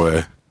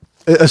doorway.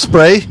 A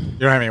spray You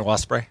don't have any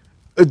wasp spray?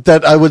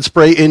 that I would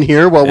spray in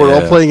here while we're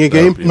all Yeah, playing a that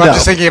would game? be- No. I'm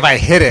just thinking if I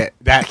hit it,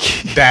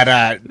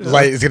 that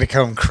light is going to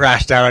come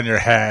crash down on your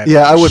head.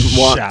 Yeah, I wouldn't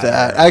want Shatter.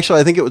 that. Actually,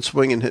 I think it would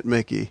swing and hit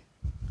Mickey.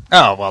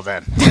 Oh, well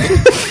then.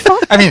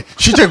 I mean,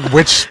 she took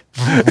Witch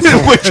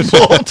Witch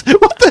bolt.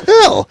 What the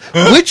hell?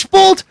 Witch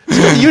bolt?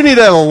 You need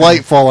to have a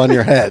light fall on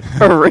your head.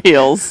 For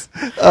reals.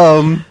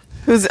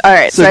 Who's all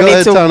right? So So I go need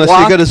ahead, to Thomas.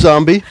 walk. You got a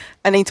zombie.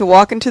 I need to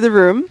walk into the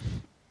room.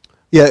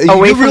 Yeah,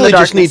 Away you from the really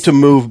just darkness. need to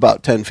move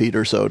about 10 feet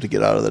or so to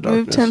get out of the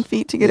darkness. Move 10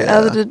 feet to get Yeah.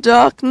 out of the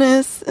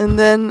darkness, and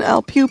then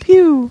I'll pew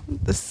pew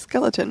the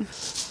skeleton.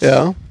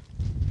 Yeah.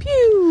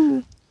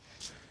 Pew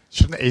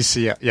Shouldn't the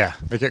AC, yeah,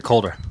 make it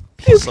colder.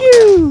 pew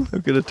pew. I'm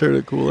going to turn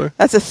it cooler.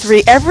 That's a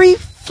 3 every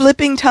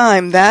flipping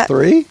time. That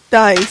 3?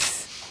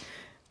 dice.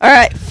 All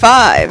right,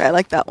 5. I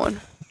like that one.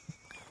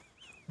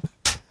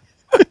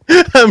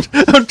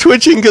 I'm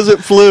twitching because it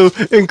flew,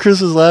 and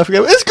Chris is laughing.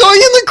 It's going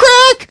in the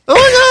crack! Oh my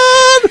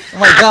god! Oh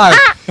my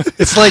god.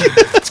 It's like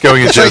It's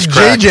going in it's like Joe's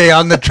crack. JJ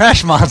on the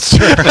Trash Monster.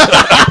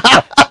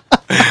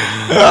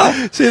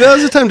 See, that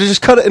was the time to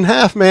just cut it in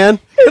half, man.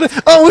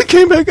 Oh, it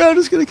came back out.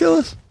 It's going to kill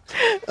us.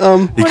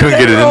 He couldn't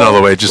get it in all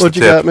the way, just What the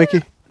you tip. got,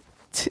 Mickey?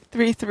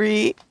 3,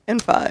 3, and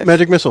 5.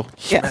 Magic missile.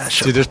 Yes.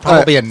 Dude, there's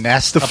probably a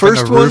nest The up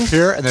first in the roof one-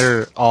 here, and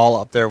they're all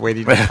up there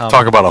waiting to come.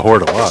 Talk about a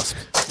horde of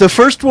wasps. The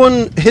first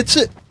one hits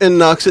it and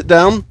knocks it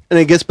down, and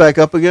it gets back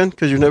up again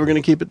because you're never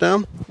going to keep it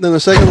down. Then the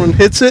second one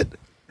hits it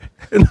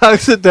and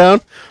knocks it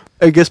down,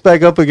 and gets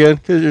back up again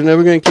because you're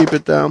never going to keep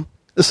it down.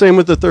 The same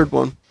with the third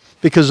one,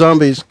 because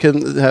zombies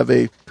can have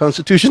a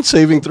Constitution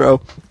saving throw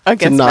to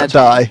Against not magic.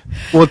 die.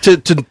 Well, to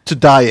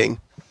dying.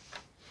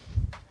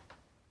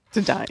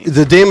 To die.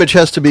 The damage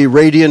has to be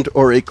radiant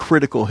or a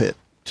critical hit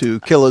to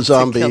kill a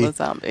zombie To kill a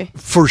zombie.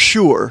 for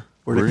sure.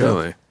 Where'd it go?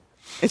 Really?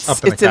 It's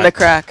Up in the in the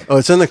crack. crack. Oh,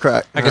 it's in the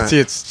crack. I can Alright. see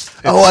it's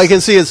Oh, I can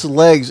see its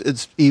legs.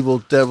 Its evil,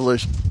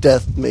 devilish,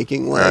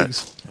 death-making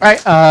legs. All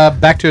right,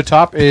 back to the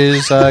top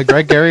is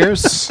Greg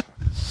Garriers.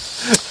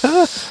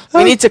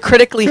 We need to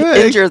critically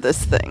Greg. injure this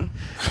thing.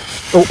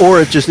 Or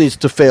it just needs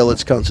to fail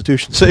its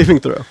Constitution saving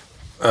throw.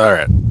 All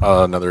right.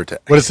 Another attack.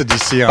 what is the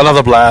DC on?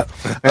 Another blat.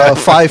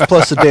 5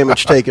 plus the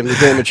damage taken. The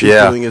damage he's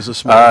Yeah. doing is a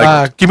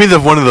small. Give me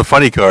one of the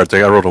funny cards. I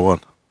got rolled a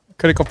 1.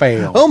 Critical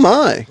fail. Oh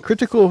my!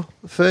 Critical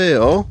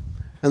fail.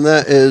 And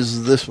that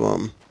is this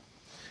one.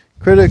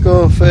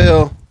 Critical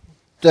fail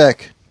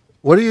deck.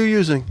 What are you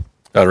using?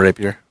 Got a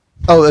rapier.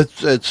 Oh,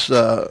 it's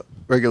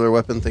regular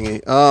weapon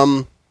thingy.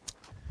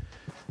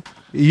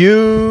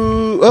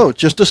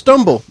 Just a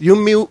stumble. You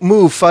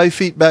move 5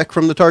 feet back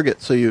from the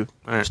target, so you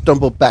Alright.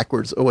 stumble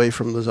backwards away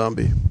from the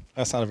zombie.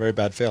 That's not a very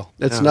bad fail.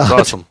 It's Yeah, not.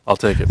 That's awesome. I'll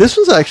take it. This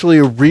one's actually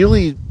a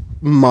really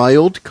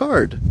mild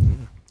card.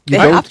 You They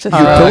have don't, to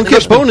you throw don't it.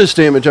 get bonus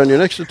damage on your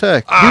next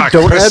attack. Ah, you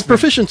don't add Crispin.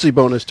 proficiency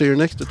bonus to your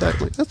next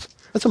attack. Like,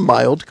 that's a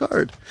mild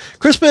card.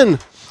 Crispin,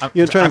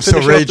 you trying to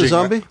finish off the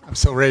zombie? I'm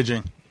still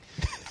raging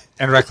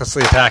and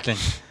recklessly attacking.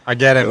 I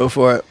get it, Go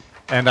for it.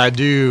 and I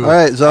do. All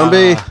right,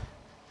 zombie.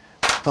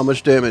 How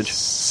much damage?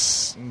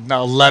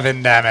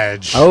 11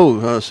 damage.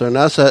 So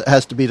now it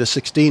has to beat a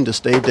 16 to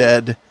stay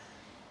dead.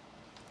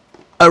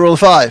 I roll a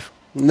 5.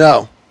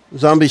 No.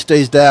 Zombie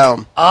stays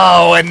down.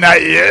 Oh, and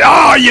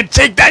you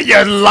take that, you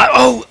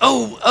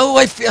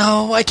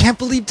I can't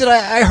believe that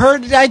I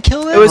heard it. I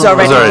killed it. It was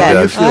already already dead.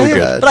 dead. You feel I-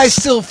 bad. but I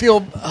still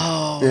feel.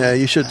 Yeah,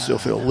 you should still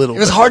feel a little It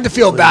was bit. hard to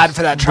feel bad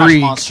for that trash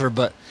Breed. monster,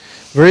 but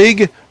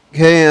Vrig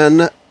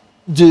can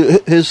do.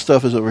 His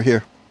stuff is over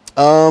here.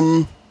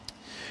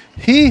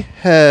 He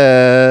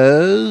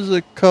has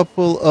a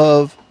couple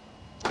of.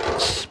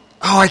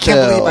 I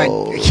can't believe I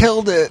Spells.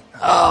 killed it.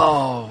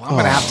 Oh, I'm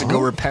gonna have to go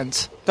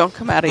repent. Don't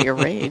come out of your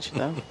rage,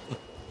 though.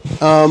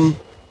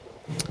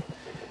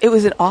 It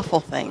was an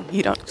awful thing.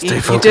 You don't. You did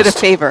a focused.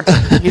 favor.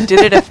 You did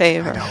it a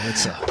favor. No,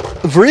 it's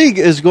Vrig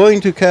is going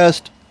to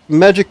cast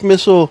Magic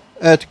Missile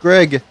at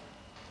Greg.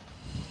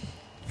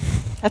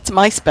 That's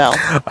my spell.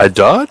 I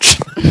dodge.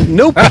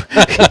 Nope.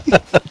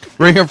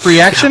 Ring of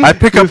free action. I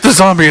pick up the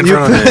zombie in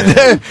front of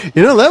me.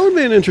 You know, that would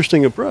be an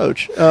interesting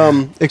approach.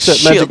 Except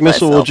Shield Magic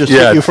Missile will myself. just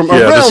hit you from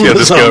around the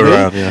just zombie. go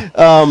around.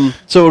 Yeah.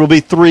 So it'll be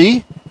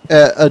 3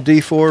 at a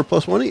D4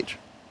 plus 1 each.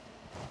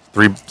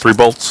 Three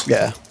bolts.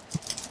 Yeah.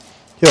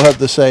 He'll have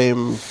the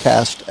same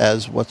cast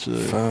as what's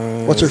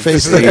her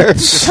face there?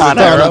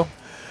 Katana.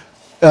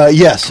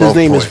 Yes, his 12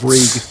 name is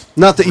points. Vrig.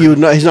 Not that you would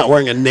know, he's not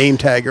wearing a name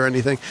tag or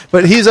anything,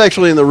 but he's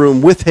actually in the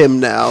room with him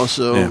now,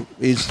 so Yeah.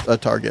 he's a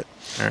target.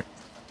 All right.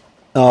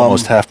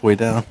 Almost halfway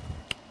down.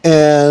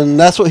 And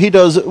that's what he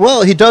does.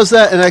 Well, he does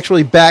that and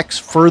actually backs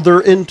further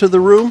into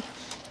the room.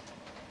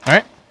 All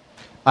right.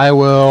 I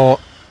will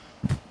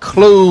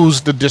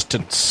close the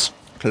distance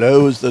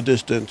Close the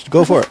distance.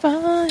 Go for it.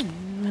 Find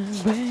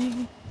my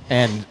way.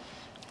 and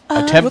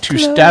I attempt to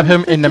will stab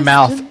him close in the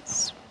mouth.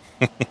 distance.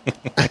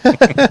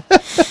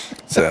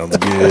 Sounds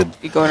good.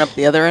 You going up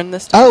the other end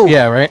this time? Oh,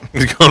 Yeah, right.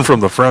 He's going from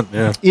the front.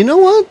 Yeah. you know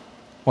what?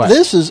 What?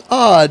 This is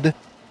odd.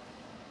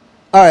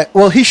 All right.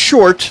 Well, he's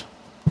short,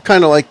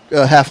 kind of like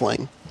a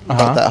halfling,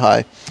 about that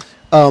high.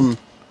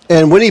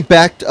 And when he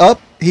backed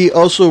up, he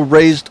also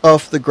raised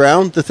off the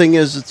ground. The thing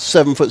is, it's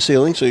 7-foot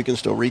ceiling, so you can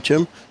still reach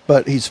him,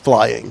 but he's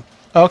flying.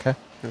 Oh, okay.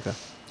 Okay.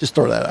 Just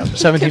throw that out.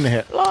 17 to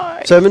hit.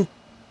 Fly.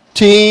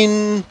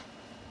 17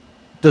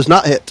 does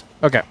not hit.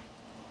 Okay.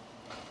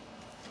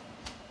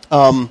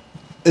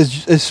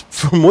 Is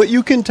from what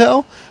you can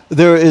tell,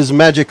 there is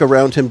magic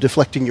around him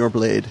deflecting your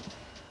blade.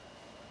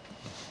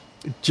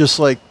 Just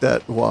like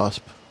that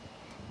wasp.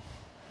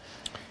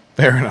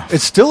 Fair enough.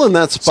 It's still in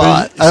that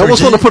spot. So I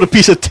almost he- want to put a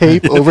piece of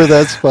tape over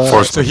that spot.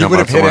 Force- So he Jump would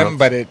have on hit someone him, else.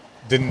 but it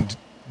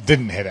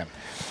didn't hit him.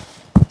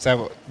 Is that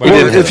what Well,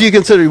 it is? if you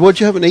consider, what'd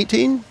you have, an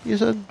 18, you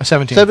said? A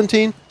 17.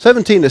 17?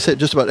 17 has hit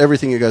just about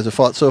everything you guys have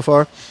fought so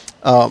far.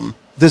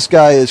 This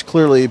guy is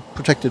clearly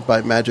protected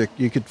by magic.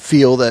 You could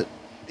feel that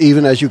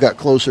even as you got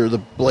closer, the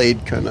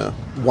blade kind of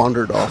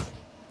wandered off.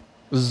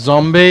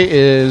 Zombie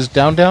is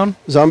down.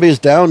 Zombie is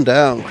down.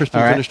 Crispin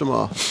All right. finished him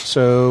off.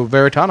 So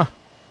Veritana.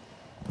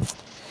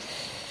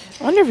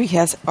 I wonder if he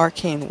has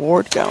arcane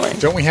ward going.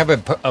 Don't we have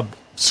a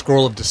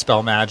scroll of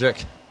dispel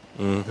magic?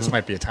 This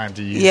might be a time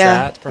to use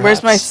Yeah. that.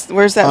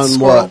 Where's that On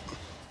scroll? what?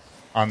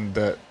 On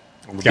the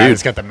the guy dude.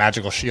 that's got the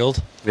magical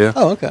shield. Yeah.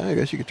 Oh, okay. I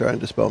guess you could try and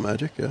dispel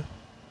magic, yeah.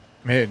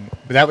 I mean,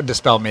 but that would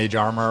dispel mage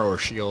armor or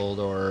shield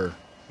or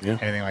Yeah.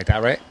 anything like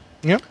that, right?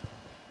 Yep.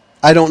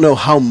 I don't know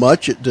how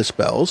much it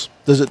dispels.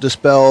 Does it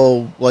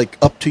dispel, like,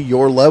 up to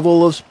your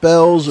level of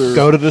spells or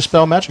Go to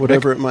dispel magic.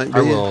 whatever it might be?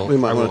 I will- We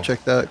might I want will. to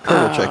check that.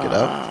 Kurt will check it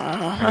out.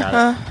 I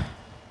got it.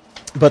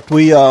 But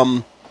we,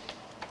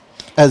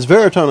 as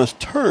Veritana's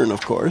turn,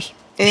 of course,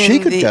 In she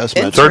could the cast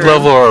magic. interim- Third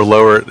level or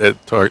lower, it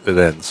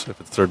ends. If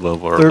it's third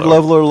level or Third lower.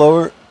 level or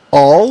lower.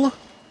 All?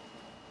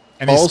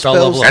 Any All spell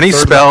spells? level, Any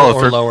third spell level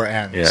or for- lower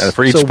ends. Yeah, and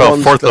for each So spell,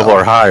 one fourth spell. level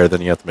or higher,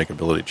 then you have to make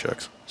ability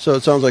checks. So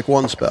it sounds like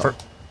one spell.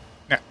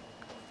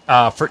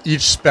 For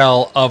each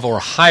spell of or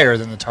higher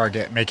than the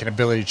target, make an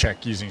ability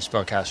check using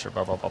spellcaster.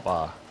 Blah blah blah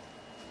blah.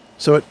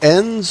 So it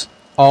ends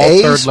All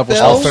a third level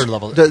spell? All third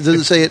level. Does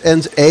it say it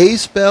ends a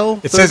spell?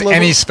 It third says level?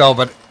 any spell,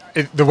 but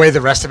the way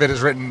the rest of it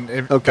is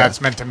written, Okay. that's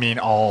meant to mean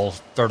all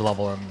third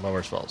level and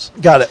lower spells.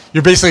 Got it.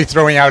 You're basically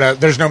throwing out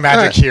there's no magic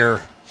Alright.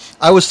 here.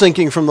 I was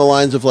thinking from the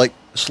lines of like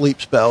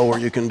sleep spell where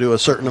you can do a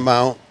certain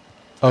amount.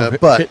 Of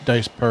but hit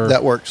dice per.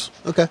 That works.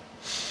 Okay.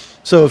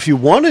 So if you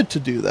wanted to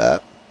do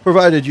that,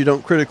 provided you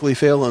don't critically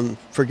fail and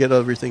forget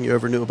everything you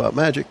ever knew about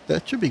magic,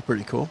 that should be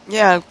pretty cool.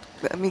 Yeah,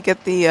 let me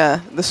get the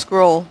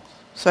scroll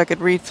so I could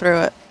read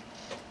through it.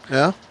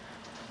 Yeah?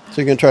 So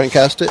you're going to try and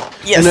cast it?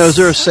 Yes. And now, is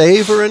there a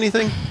save or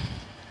anything?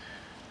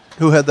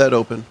 Who had that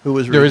open? Who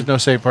was There is reading? no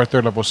save for a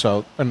third level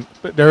spell,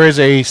 but there is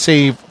a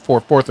save for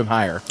fourth and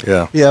higher.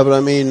 Yeah. Yeah, but I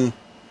mean,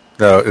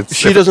 No, it's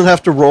she doesn't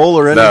have to roll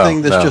or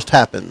anything. This no. just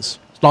happens.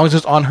 As long as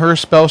it's on her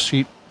spell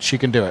sheet, she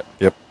can do it.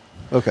 Yep.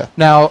 Okay.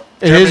 Now,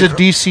 it Jeremy is a Cro-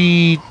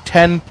 DC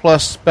 10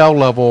 plus spell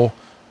level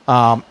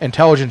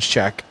intelligence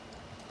check,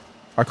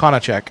 arcana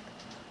check,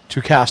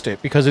 to cast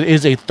it, because it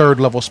is a third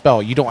level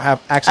spell. You don't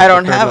have access I to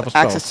don't third have level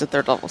access spells, to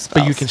third level spells.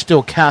 but you can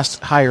still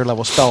cast higher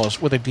level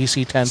spells with a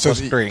DC 10 So plus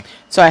the- 3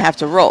 So I have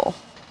to roll.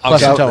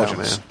 plus Okay.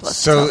 intelligence. man. Plus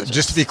So intelligence.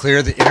 just to be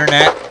clear, the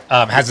internet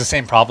has the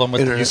same problem with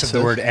the Internet use of the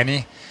says- word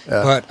any.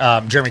 Yeah.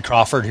 But Jeremy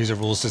Crawford, who's a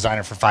rules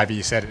designer for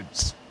 5e, said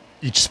it's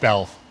each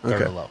spell third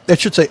Okay. or low. It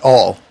should say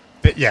all.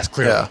 Yes,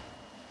 clearly. Yeah.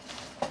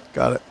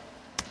 Got it.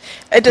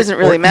 It doesn't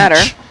really Or matter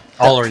each.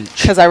 All or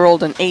each. because I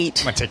rolled an 8.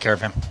 I'm going to take care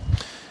of him.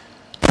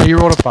 You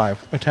rolled a 5,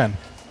 a 10,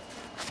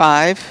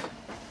 5.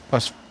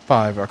 plus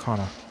 5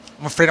 arcana.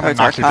 I'm afraid I'm Oh, going it's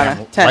to knock your Arcana.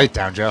 damn 10. light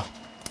down, Joe.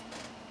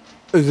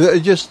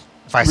 Just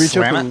If I reach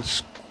up slam and it?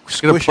 s- Get a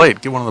squish plate.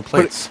 it. Get one of the Put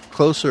plates. it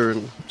closer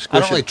and I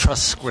squish don't really it.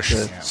 trust squishing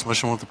Yeah. him.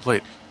 Smush one with the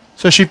plate.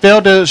 So she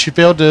failed to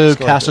go like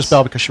cast a this.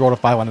 spell because she rolled a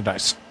 5 on the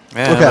dice.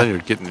 Yeah, Okay. you're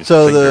getting your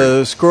So finger.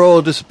 the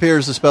scroll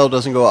disappears, the spell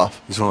doesn't go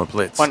off. Use one of the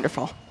plates.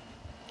 Wonderful.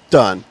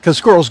 Done. Because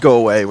scrolls go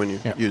away when you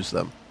Yeah. use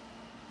them.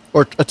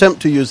 Or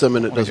attempt to use them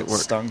and it I'm gonna doesn't get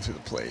work. stung through the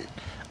plate.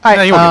 All Yeah,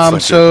 right, you won't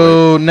get stuck to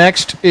so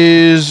next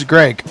is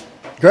Greg.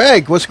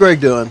 Greg, what's Greg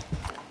doing?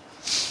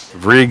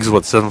 Vrieg's,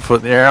 7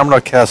 foot in the air? I'm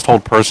going to cast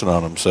Hold Person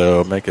on him,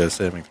 so make a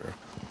saving throw.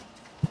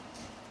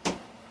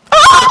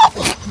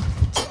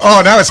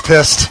 Oh, now it's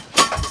pissed.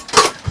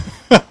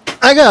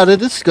 I got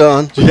it. It's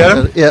gone. You get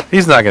him? Yep.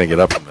 He's not going to get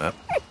up from that.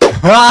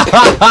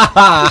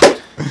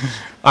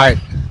 All right.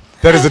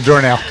 That is a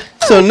doornail.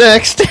 So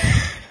next.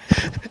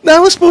 Now I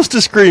was supposed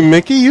to scream,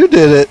 Mickey. You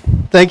did it.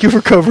 Thank you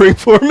for covering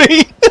for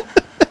me.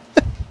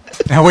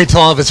 Now wait till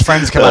all of his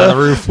friends come out of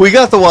the roof. We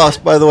got the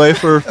wasp, by the way,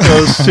 for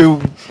those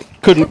who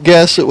couldn't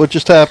guess at what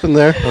just happened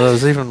there.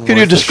 Can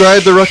you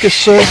describe the ruckus,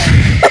 sir?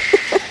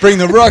 Bring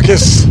the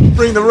ruckus.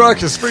 Bring the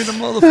ruckus. Bring the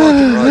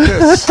motherfucking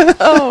ruckus.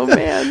 Oh,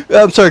 man.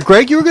 I'm sorry,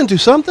 Greg, you were going to do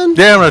something?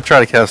 Yeah, I'm going to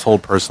try to cast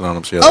Hold Person on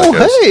him, see how Oh, that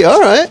goes. hey,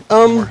 all right.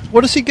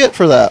 What does he get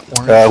for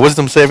that?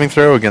 Wisdom saving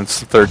throw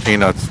against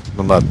 13. I'm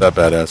not that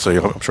badass, so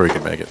I'm sure he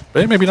can make it.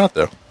 But maybe not,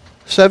 though.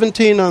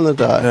 17 on the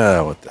die.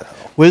 Yeah, what the hell.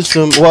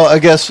 Wisdom. Well, I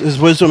guess his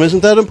wisdom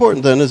isn't that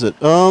important then, is it?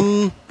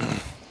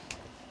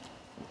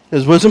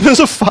 His wisdom is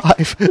a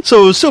 5,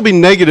 so it would still be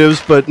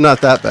negatives, but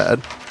not that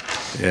bad.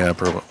 Yeah,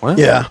 probably. Well,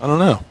 Yeah. I don't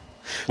know.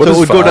 So it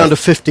would go 5? down to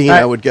 15, All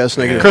right. I would guess.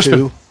 Negative Crispin.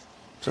 2.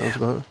 Sounds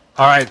about it.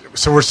 All right.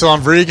 So we're still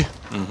on Vrieg.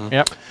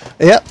 Yep.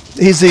 Yeah,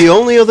 he's the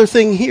only other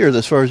thing here,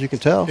 as far as you can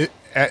tell.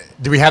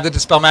 do we have the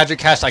Dispel Magic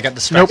cast? I got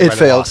distracted It by the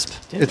failed.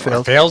 wasp. It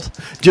failed. Failed?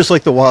 Just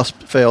like the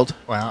wasp failed.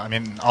 Well, I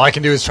mean, all I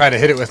can do is try to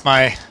hit it with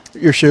my...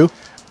 Your shoe.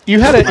 You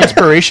had an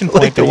inspiration Like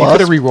point the that you could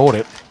have wasp. re-rolled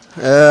it.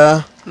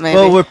 Maybe.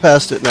 Well, we're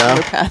past it now.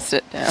 We're past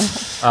it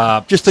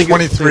now. Just think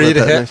 23 to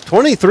hit. next.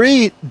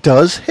 23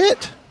 does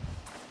hit.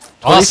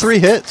 23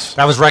 hits.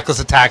 That was reckless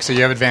attack, so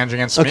you have advantage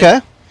against me. Okay.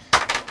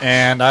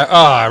 And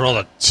I rolled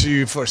a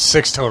 2 for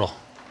 6 total.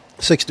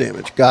 6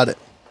 damage. Got it.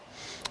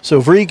 So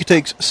Vrieg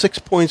takes 6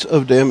 points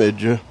of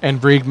damage.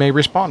 And Vrieg may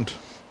respond.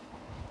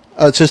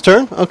 It's his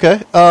turn?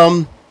 Okay.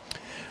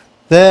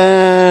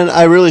 Then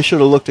I really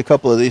should have looked a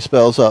couple of these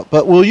spells up,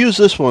 but we'll use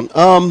this one.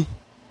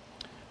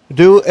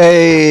 Do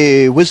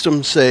a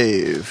wisdom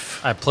save.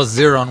 I have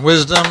 +0 on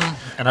wisdom,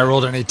 and I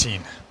rolled an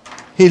 18.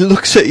 He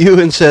looks at you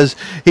and says,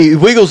 he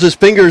wiggles his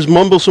fingers,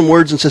 mumbles some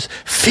words, and says,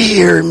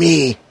 "Fear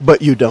me,"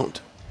 but you don't.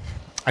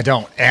 I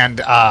don't,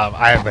 and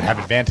I would have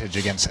advantage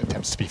against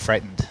attempts to be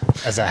frightened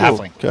as a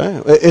halfling.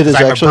 Okay. It is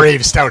I'm actually a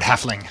brave, stout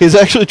halfling. He's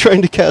actually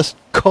trying to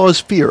cause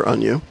fear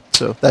on you,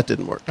 so that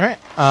didn't work. All right.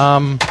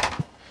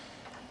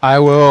 I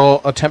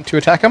will attempt to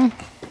attack him.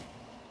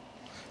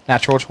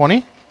 Natural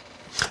 20.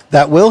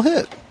 That will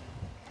hit.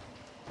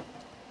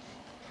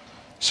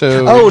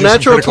 So Oh, do some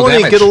natural critical 20,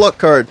 damage. get a luck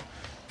card.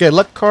 get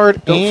luck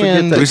card Don't forget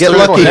and that. Do we Get still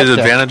lucky. get hit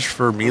deck. advantage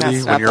for melee That's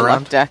when not you're the luck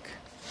around? deck.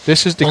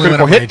 This is the Only when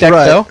critical I'm hit deck,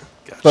 Right. though.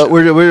 But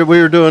we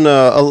were doing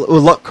a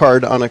luck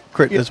card on a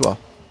crit as well.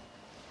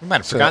 We might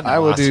have So forgotten I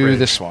the will last do rage.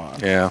 this one.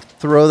 Yeah.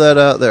 Throw that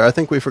out there. I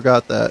think we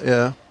forgot that,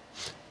 yeah.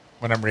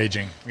 When I'm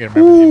raging. We gotta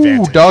remember the Ooh,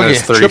 advantage. doggy.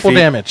 That's 30 Triple feet.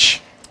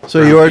 damage.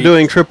 So you are feet.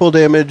 doing triple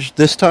damage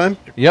this time?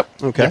 Yep.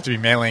 You Okay. have to be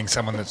meleeing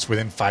someone that's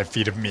within 5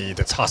 feet of me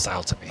that's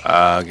hostile to me.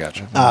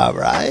 Gotcha. All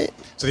right.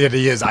 So the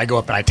idea is I go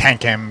up and I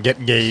tank him, get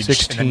engaged,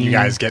 and then you 16,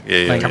 guys get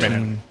Yeah, come in.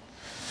 19,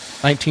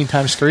 19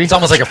 times 3. It's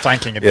almost like a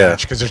flanking Yeah.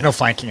 advantage because there's no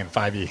flanking in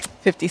 5e.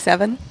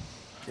 57?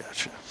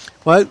 Gotcha.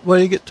 Why do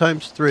you get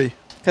times 3?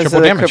 Because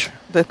Triple damage.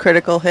 The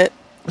critical hit.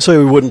 So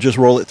we wouldn't just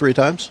roll it 3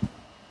 times?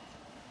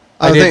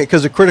 I I did. think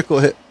because a critical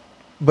hit,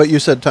 but you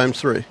said times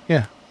 3.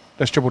 Yeah.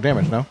 That's triple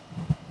damage, no?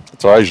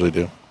 That's what I usually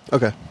do.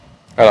 Okay.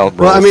 I don't.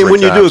 Well, roll I mean, 3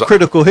 when you do a times.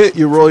 critical hit,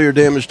 you roll your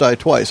damage die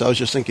twice. I was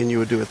just thinking you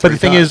would do it 3 But the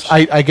thing times. is,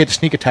 I get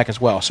sneak attack as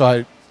well.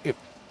 So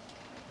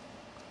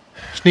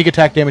sneak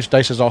attack damage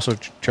dice is also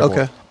tripled.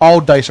 Okay.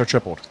 All dice are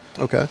tripled.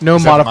 Okay. No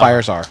Except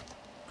modifiers are.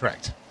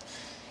 Correct.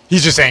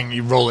 He's just saying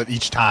you roll it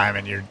each time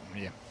and you're.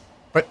 Yeah.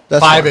 But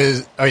That's 5 fine.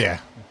 is. Oh, yeah.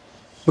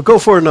 But go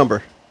for a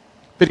number.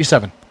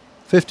 57.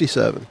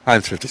 57.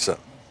 Heinz 57.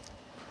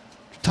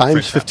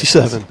 Times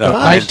 57. No,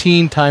 Nice.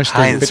 19 times 3,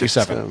 Heinz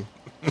 57.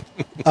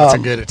 That's a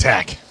good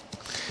attack.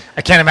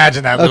 I can't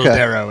imagine that little Okay.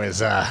 Darrow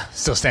is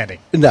still standing.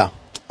 No.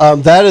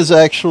 That is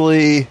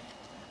actually...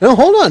 No,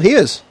 hold on. He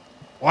is.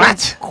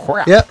 What?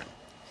 Crap. Yep.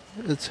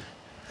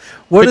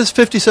 What is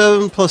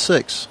 57 plus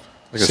 6?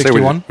 Like I say,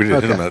 61? we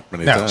didn't hit him Okay. that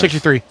many No, times.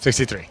 63.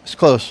 63. It's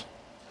close.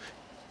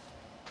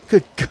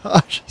 Good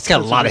gosh. He's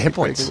got a lot of hit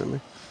points.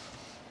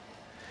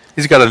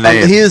 He's got a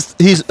name. He's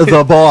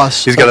the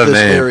boss He's got of a this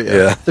name,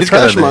 area. yeah. The He's got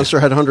a trash name. monster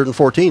had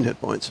 114 hit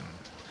points.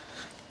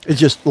 It's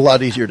just a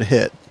lot easier to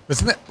hit.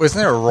 Wasn't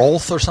there a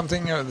Rolf or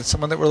something? Or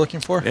someone that we're looking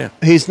for? Yeah.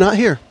 He's not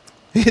here.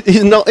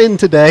 He's not in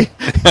today.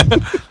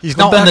 He's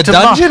not back in the to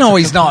dungeon or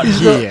he's not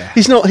here?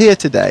 He's not here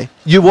today.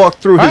 You walked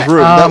through his Alright,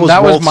 room.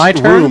 That was Rolf's my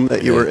turn? room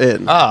that you were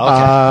in.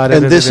 Oh, okay.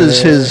 And this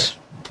is his,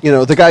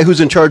 the guy who's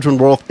in charge when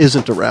Rolf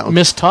isn't around.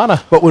 Miss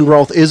Tana. But when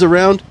Rolf is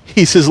around,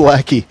 he's his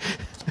lackey.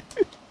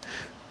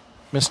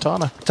 Miss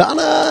Tana.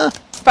 Tana!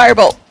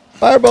 Firebolt.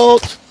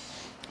 Firebolt!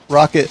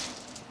 Rocket.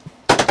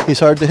 He's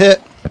hard to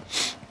hit.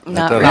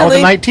 Not does- Now with a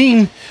really.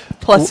 19.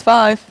 Plus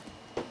 5.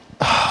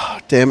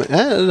 Damn it.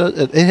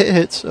 It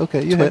hits.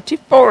 Okay, you hit.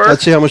 24.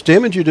 Let's see how much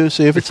damage you do.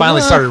 See if We it's finally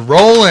enough. started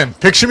rolling.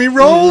 Picture me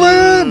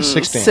rolling.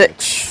 6 damage.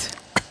 6.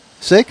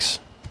 6?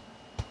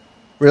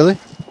 Really?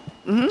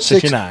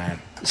 69.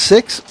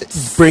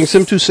 6 brings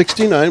him to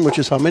 69, which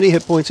is how many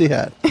hit points he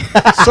had.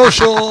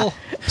 Social.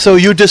 So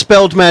you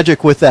dispelled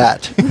magic with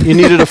that. You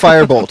needed a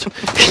firebolt.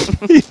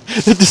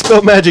 The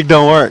dispel magic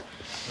don't work.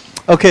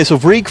 Okay, so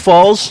Vrieg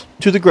falls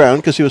to the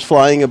ground because he was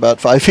flying about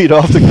 5 feet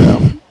off the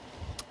ground.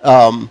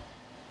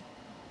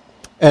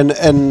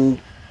 And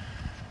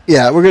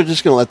yeah, we're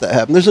just going to let that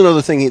happen. There's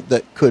another thing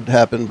that could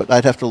happen, but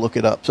I'd have to look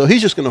it up. So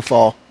he's just going to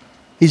fall.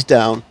 He's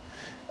down.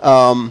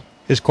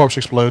 His corpse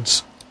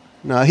explodes.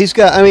 No, he's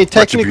got, I mean,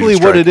 technically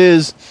Retribution what strike. it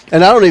is,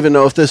 and I don't even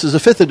know if this is a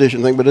 5th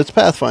edition thing, but it's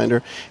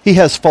Pathfinder. He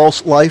has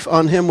false life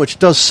on him, which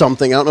does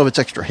something. I don't know if it's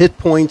extra hit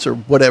points or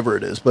whatever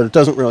it is, but it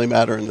doesn't really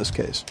matter in this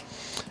case.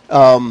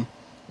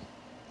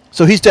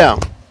 So he's down.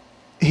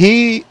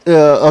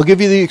 I'll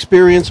give you the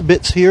experience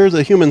bits here.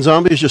 The human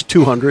zombie is just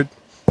 200.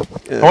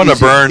 I want to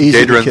burn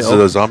easy to Gadrin's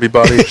kill. zombie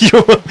body.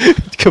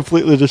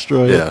 Completely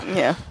destroy it. Yeah.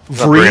 Yeah. I'm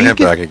not bringing him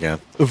Vrieg? back again.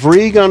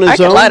 Vrieg on I his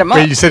could light own, him up.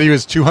 Wait, you said he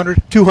was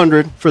 200?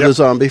 200 for the Yep.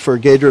 zombie, for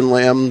Gadrin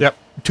Lamb Yep.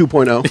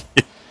 2.0.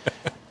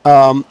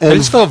 How do you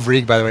And spell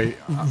Vreeg, by the way?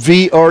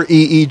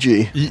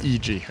 VREEG.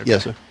 EEG. Okay.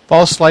 Yes, sir.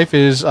 False life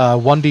is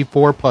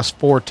 1d4 plus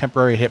 4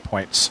 temporary hit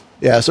points.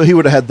 Yeah, so he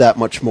would have had that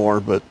much more,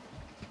 but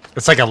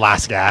It's like a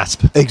last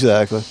gasp.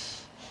 Exactly.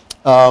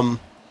 And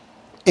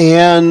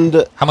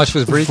How much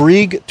was Vrieg?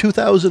 Vrieg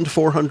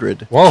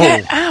 2,400. Whoa.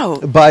 Get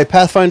out. By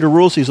Pathfinder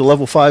rules, he's a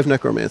level 5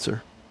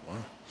 necromancer.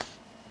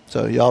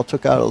 So y'all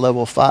took out a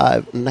level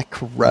 5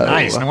 necro.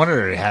 Nice. No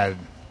wonder it had...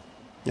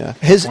 Yeah.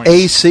 His Points.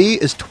 AC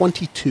is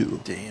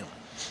 22. Damn.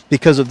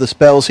 Because of the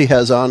spells he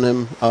has on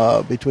him,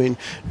 between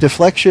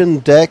deflection,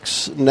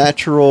 dex,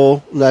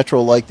 natural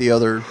like the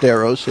other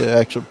Darrows,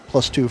 actually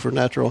 +2 for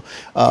natural,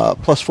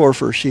 +4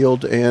 for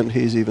shield, and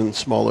he's even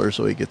smaller,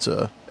 so he gets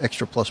a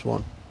extra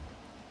 +1.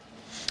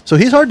 So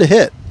he's hard to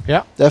hit,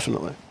 Yeah.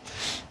 definitely.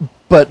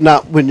 But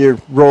not when you're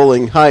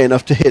rolling high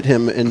enough to hit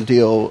him and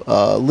deal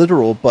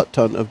literal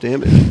butt-ton of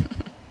damage.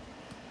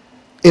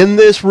 In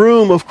this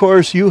room, of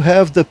course, you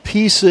have the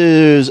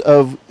pieces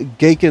of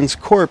Gaken's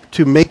corpse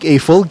to make a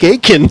full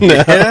Gaken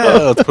now. Yeah,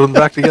 let's put them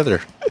back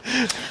together.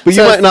 But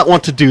So- you might not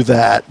want to do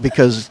that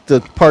because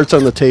the parts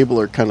on the table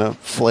are kind of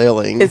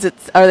flailing.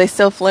 Are they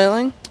still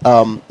flailing?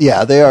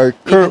 Yeah, they are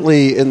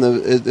currently in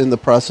the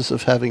process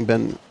of having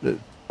been.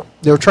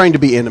 They're trying to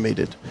be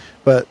animated,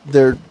 but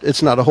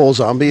it's not a whole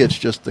zombie. It's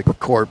just the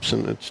corpse,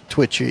 and it's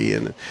twitchy,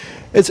 and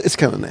it's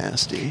kind of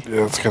nasty.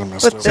 Yeah, it's kind of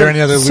messed But up. there any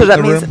other so loot that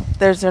in the means room?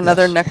 there's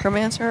another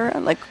necromancer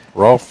around? Like,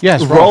 Rolf?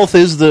 Yes, Rolf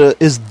is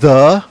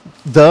the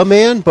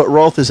man, but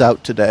Rolf is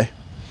out today.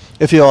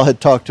 If you all had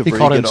talked to He Brieg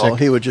called in at all, sick.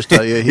 he would just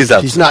tell you He's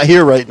out he's sick. not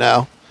here right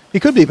now. He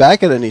could be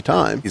back at any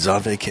time. He's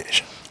on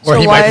vacation. Or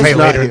So he why might is play he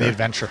not later in the here?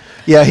 adventure.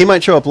 Yeah, he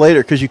might show up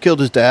later because you killed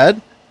his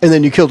dad, and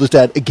then you killed his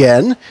dad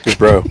again. His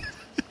bro.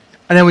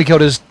 And then we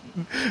killed his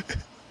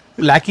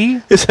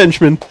lackey. His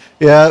henchman.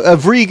 Yeah,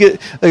 Vrieg,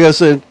 like I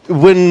said,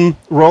 when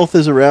Rolf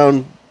is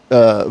around,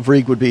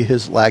 Vrieg would be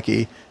his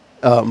lackey.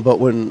 But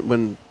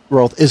when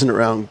Rolf isn't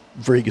around,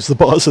 Vrieg is the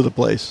boss of the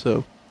place.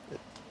 So,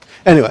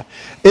 anyway,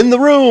 in the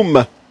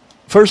room,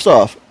 first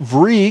off,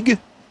 Vrieg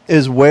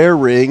is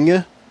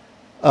wearing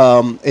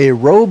a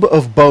robe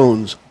of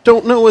bones.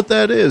 Don't know what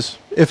that is.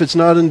 If it's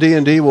not in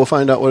D&D, we'll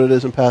find out what it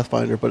is in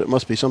Pathfinder, but it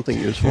must be something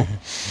useful.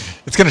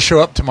 It's going to show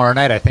up tomorrow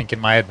night, I think, in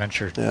my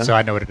adventure. Yeah. So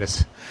I know what it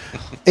is.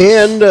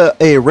 And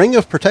a ring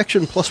of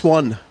protection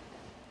 +1.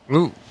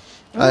 Ooh.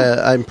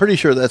 I'm pretty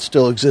sure that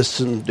still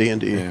exists in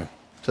D&D. Yeah.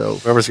 So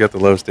Whoever's got the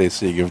lowest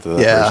AC, give it to that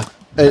yeah,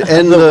 person.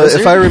 and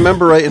if I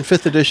remember right, in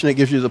 5th edition, it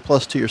gives you the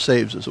plus to your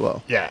saves as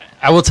well. Yeah.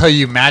 I will tell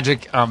you,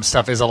 magic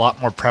stuff is a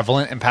lot more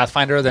prevalent in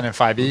Pathfinder than in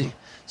 5e.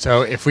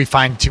 So if we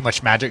find too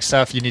much magic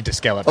stuff, you need to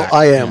scale it Oh, back.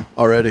 I am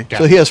already. Yeah.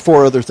 So he has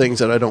 4 other things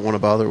that I don't want to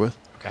bother with,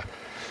 Okay.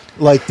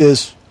 like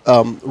this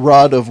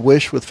rod of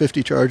wish with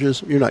 50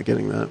 charges. You're not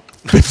getting that.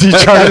 50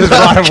 charges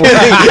Rod of War.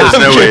 There's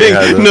no way he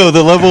has it. No,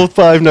 the level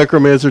 5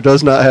 necromancer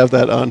does not have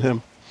that on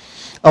him.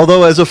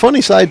 Although, as a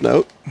funny side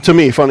note,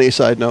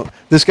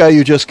 this guy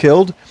you just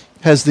killed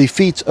has the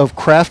feats of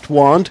craft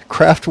wand,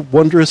 craft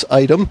wondrous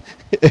item,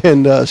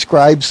 and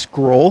scribe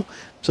scroll.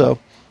 So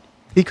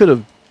he could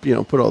have,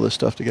 put all this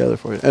stuff together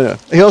for you. Anyway,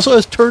 he also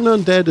has turn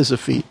undead as a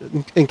feat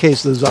in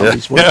case the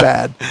zombies went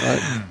bad.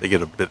 Right? They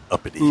get a bit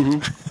uppity.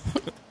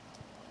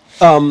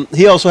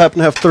 He also happened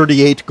to have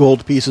 38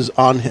 gold pieces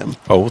on him.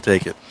 Oh, we'll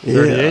take it.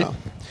 38? Yeah.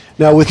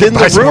 Now within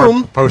Buy the some more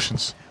room.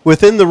 potions.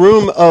 Within the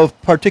room of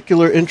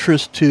particular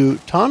interest to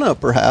Tana,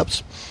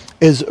 perhaps,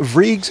 is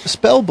Vrieg's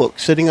spell book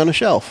sitting on a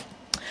shelf.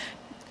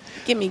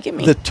 gimme.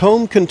 The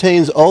tome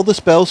contains all the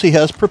spells he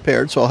has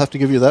prepared, so I'll have to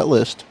give you that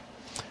list,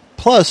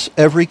 plus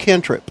every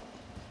cantrip.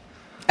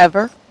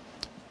 Ever?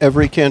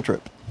 Every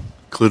cantrip.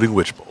 Including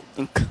Witchbolt.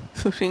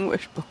 Including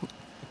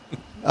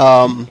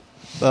Wishbone.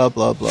 Blah,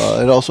 blah,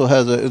 blah. It also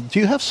has a... Do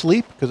you have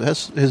sleep?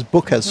 Because his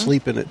book has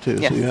sleep in it, too,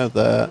 Yes. so you have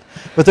that.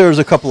 But there's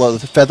a couple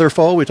of...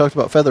 Featherfall, we talked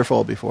about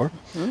Featherfall before.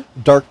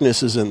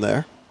 Darkness is in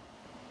there.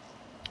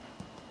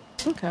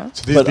 Okay.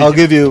 So these But be-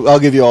 I'll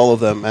give you all of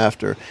them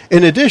after.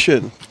 In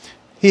addition,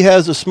 he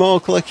has a small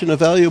collection of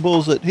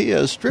valuables that he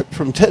has stripped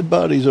from dead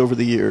bodies over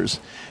the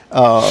years.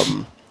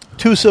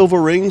 2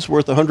 silver rings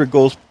worth 100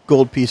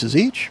 gold pieces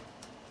each.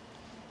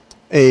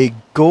 A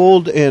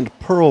gold and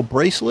pearl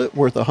bracelet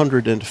worth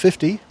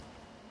 150.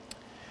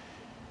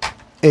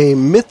 A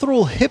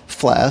mithril hip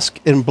flask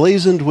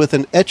emblazoned with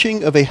an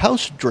etching of a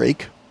house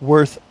drake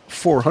worth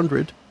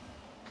 400.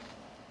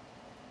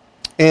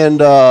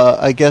 And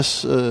I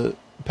guess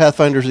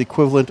Pathfinder's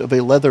equivalent of a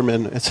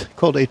Leatherman. It's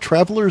called a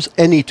Traveler's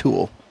Any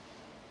Tool.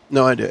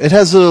 No idea. It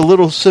has a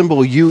little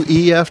symbol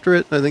UE after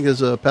it. I think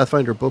there's a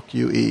Pathfinder book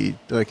UE.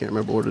 I can't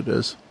remember what it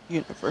is.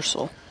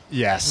 Universal.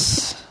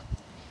 Yes.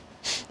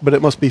 But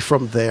it must be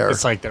from there.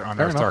 It's like their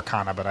unearthed enough.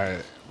 arcana, but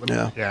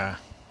Yeah. Yeah.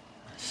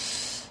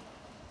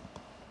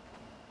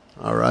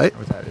 All right.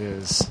 What that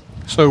is.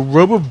 So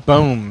Robe of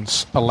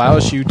Bones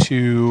allows you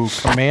to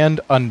command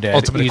undead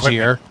Ultimate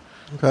easier.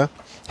 Okay.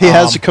 He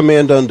has a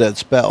Command Undead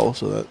spell,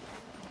 so that...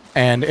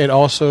 And it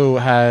also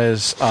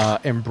has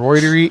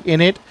embroidery in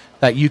it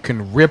that you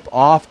can rip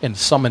off and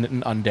summon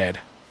an undead.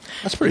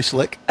 That's pretty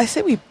slick. I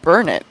say we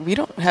burn it. We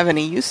don't have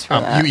any use for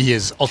that. UE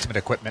is ultimate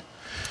equipment.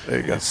 There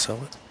you go. Sell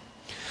it.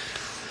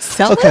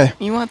 Sell Okay. it?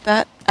 You want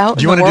that out?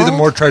 Do you want to do the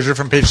more treasure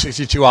from page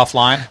 62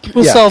 offline?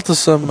 We'll Yeah. sell it to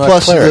some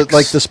Plus, clerics.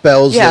 like the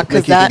spells Yeah, that 'cause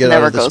Mickey can that get out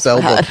never of the goes spell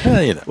bad. book. Yeah,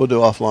 you know. We'll do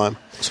offline.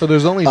 So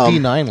there's only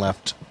D9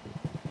 left.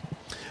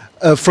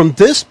 From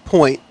this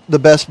point, the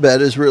best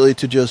bet is really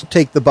to just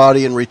take the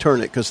body and return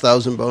it, because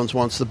Thousand Bones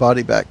wants the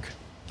body back,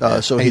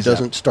 so he ASAP.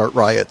 doesn't start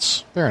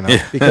riots. Fair enough.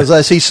 Yeah. Because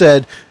as he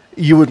said,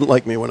 you wouldn't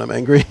like me when I'm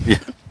angry. Yeah,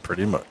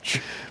 pretty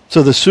much.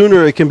 So the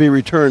sooner it can be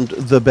returned,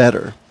 the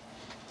better.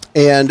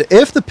 And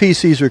if the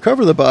PCs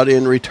recover the body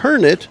and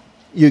return it,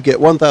 you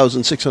get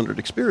 1,600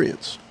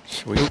 experience.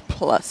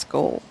 plus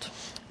gold.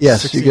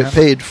 Yes, you get 1,600.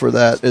 paid for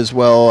that as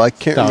well. I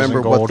can't 1,000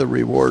 remember what gold. the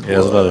reward Yeah, it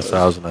was was. about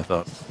 1,000, I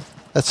thought.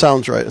 That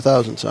sounds right.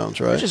 1,000 sounds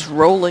You're right. just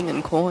rolling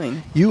in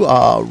coin, You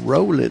are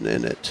rolling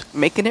in it.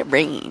 making it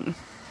rain.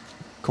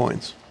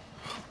 Coins.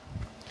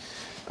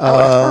 would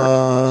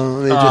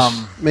Let me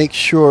just make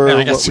sure Man, I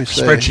what got we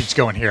say. spreadsheets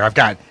going here. I've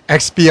got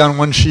XP on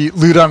one sheet,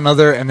 loot on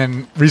another, and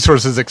then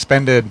resources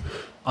expended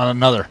on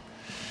another.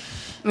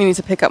 We need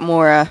to pick up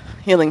more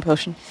healing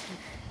potions.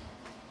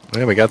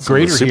 Yeah, we got some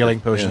Greater super- healing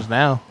potions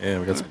now. Yeah,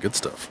 we got some good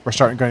stuff. We're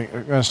going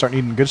to start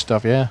needing good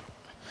stuff, yeah.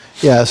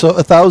 Yeah, so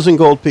 1,000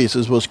 gold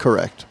pieces was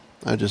correct.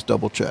 I just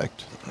double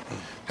checked. So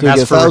you that's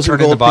get for 1,000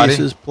 returning the gold body?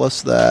 pieces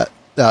plus that.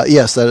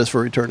 Yes, that is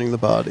for returning the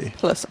body.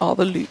 Plus all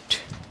the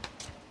loot.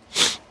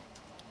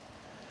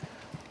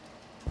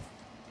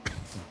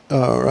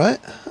 All right.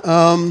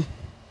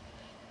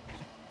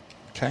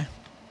 Okay.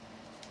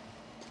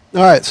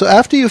 All right, so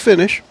after you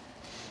finish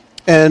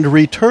and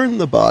return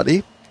the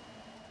body,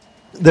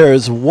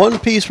 there's one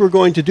piece we're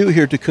going to do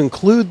here to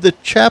conclude the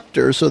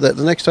chapter so that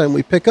the next time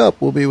we pick up,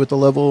 we'll be with the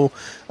level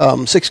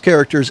 6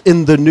 characters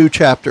in the new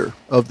chapter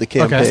of the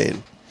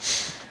campaign.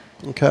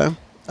 Okay.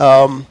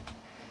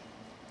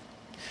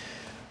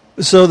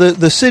 So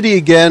the city,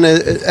 again,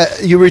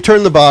 you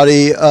return the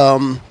body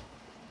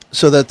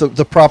so that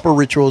the proper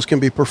rituals can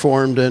be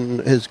performed and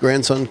his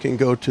grandson can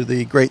go to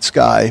the great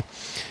sky.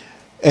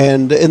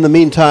 And in the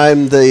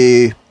meantime,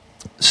 the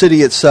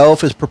city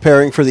itself is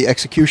preparing for the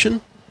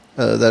execution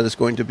that is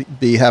going to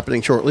be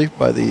happening shortly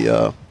by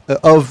the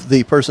of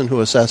the person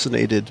who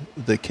assassinated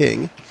the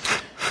king,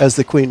 as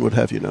the queen would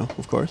have you know,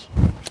 of course.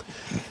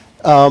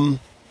 And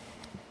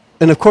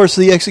of course,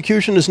 the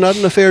execution is not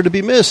an affair to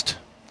be missed.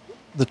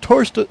 The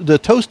toast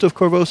of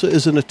Corvosa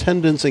is in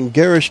attendance in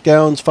garish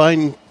gowns,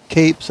 fine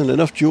capes, and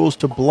enough jewels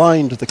to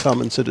blind the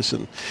common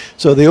citizen.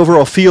 So the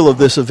overall feel of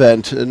this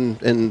event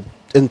in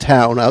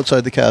town,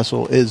 outside the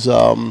castle, is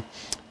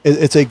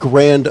it's a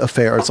grand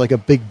affair. It's like a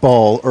big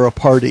ball or a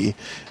party.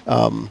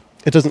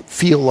 It doesn't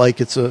feel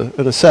like it's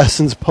an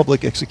assassin's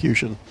public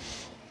execution.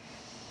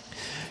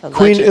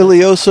 Queen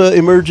Iliosa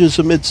emerges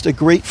amidst a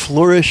great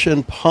flourish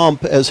and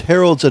pomp as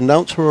heralds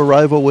announce her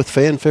arrival with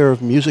fanfare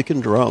of music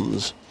and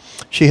drums.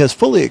 She has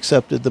fully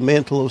accepted the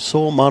mantle of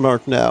sole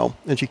monarch now,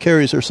 and she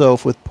carries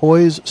herself with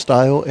poise,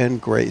 style,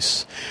 and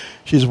grace.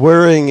 She's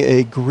wearing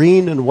a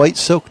green and white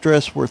silk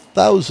dress worth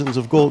thousands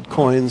of gold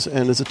coins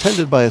and is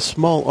attended by a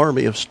small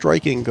army of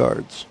striking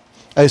guards.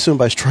 I assume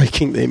by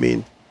striking they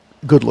mean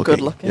good-looking.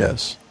 Good-looking.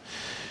 Yes.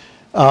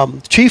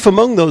 Chief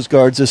among those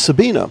guards is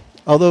Sabina,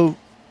 although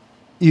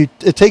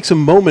it takes a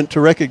moment to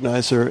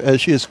recognize her,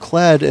 as she is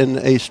clad in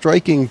a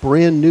striking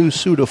brand-new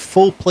suit of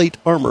full-plate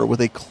armor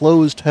with a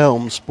closed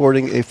helm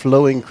sporting a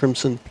flowing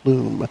crimson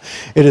plume.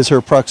 It is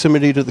her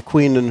proximity to the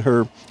queen and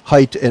her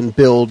height and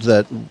build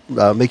that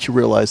makes you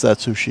realize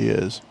that's who she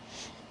is.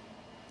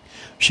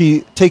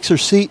 She takes her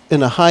seat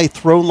in a high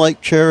throne-like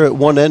chair at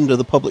one end of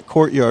the public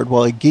courtyard,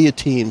 while a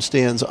guillotine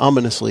stands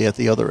ominously at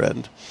the other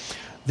end.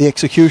 The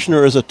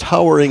executioner is a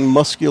towering,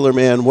 muscular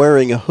man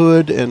wearing a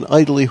hood and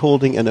idly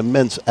holding an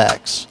immense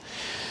axe.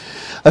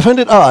 I find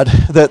it odd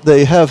that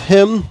they have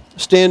him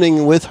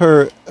standing with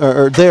her,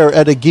 or there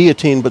at a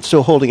guillotine, but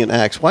still holding an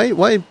axe.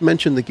 Why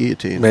mention the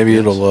guillotine? Maybe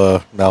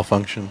it'll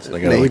malfunction. So they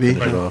gotta Maybe.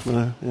 finish it off.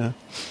 Yeah.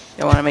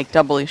 You want to make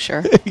doubly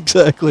sure.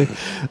 Exactly.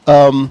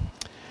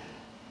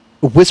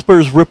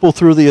 Whispers ripple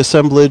through the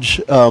assemblage,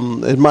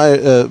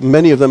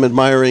 many of them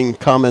admiring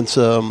comments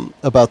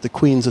about the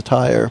queen's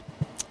attire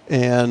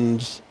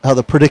and how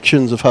the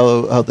predictions of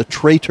how the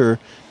traitor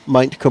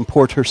might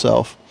comport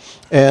herself.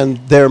 And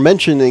they're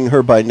mentioning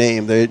her by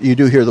name. You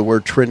do hear the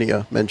word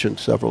Trinia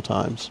mentioned several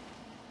times.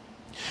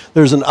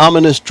 There's an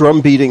ominous drum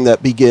beating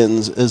that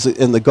begins,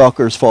 and the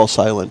gawkers fall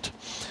silent.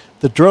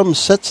 The drum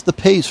sets the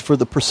pace for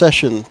the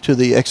procession to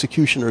the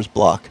executioner's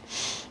block.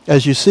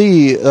 As you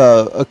see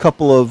a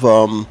couple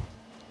of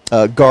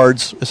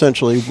guards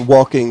essentially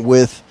walking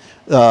with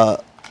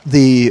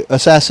the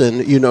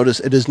assassin, you notice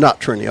it is not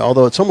Trinia,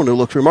 although it's someone who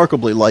looks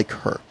remarkably like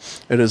her.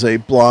 It is a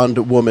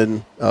blonde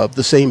woman of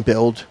the same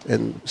build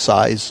and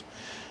size,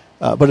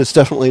 but it's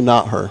definitely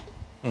not her.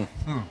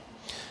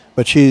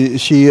 But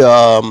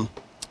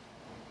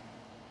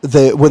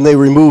when they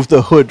remove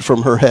the hood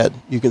from her head,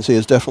 you can see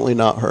it's definitely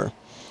not her.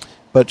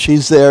 But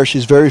she's there,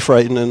 she's very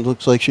frightened, and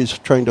looks like she's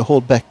trying to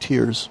hold back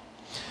tears.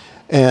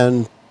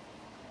 And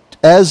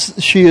as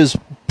she is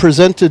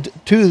presented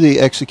to the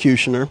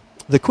executioner,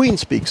 the queen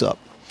speaks up.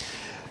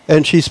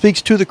 And she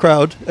speaks to the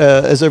crowd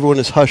as everyone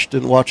is hushed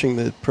and watching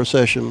the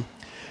procession.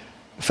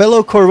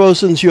 Fellow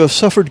Korvosans, you have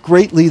suffered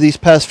greatly these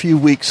past few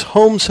weeks.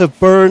 Homes have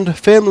burned,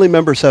 family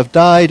members have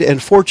died,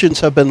 and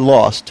fortunes have been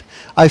lost.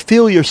 I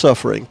feel your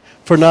suffering,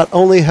 for not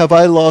only have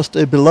I lost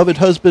a beloved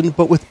husband,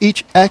 but with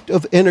each act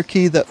of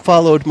anarchy that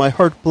followed, my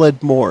heart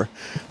bled more.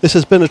 This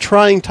has been a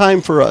trying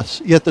time for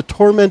us, yet the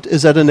torment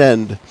is at an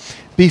end.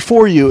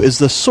 Before you is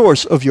the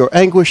source of your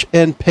anguish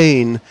and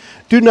pain.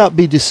 Do not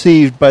be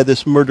deceived by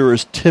this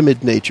murderer's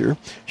timid nature.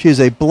 She is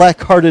a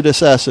black-hearted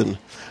assassin.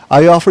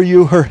 I offer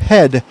you her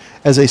head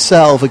as a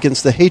salve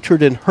against the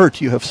hatred and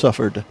hurt you have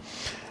suffered.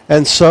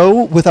 And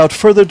so, without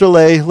further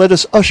delay, let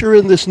us usher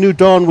in this new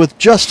dawn with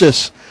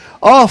justice.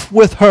 Off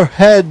with her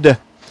head!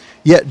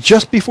 Yet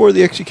just before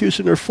the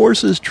executioner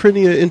forces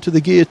Trinia into the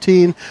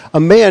guillotine,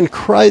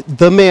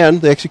 the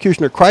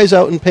executioner, cries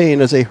out in pain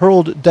as a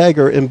hurled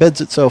dagger embeds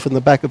itself in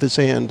the back of his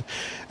hand.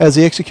 As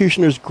the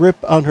executioner's grip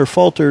on her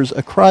falters,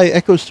 a cry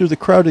echoes through the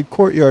crowded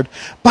courtyard.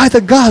 By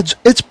the gods,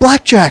 it's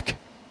Blackjack!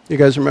 You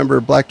guys remember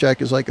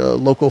Blackjack is like a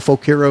local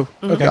folk hero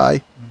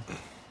guy.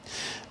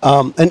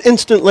 An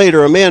instant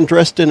later, a man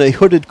dressed in a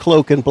hooded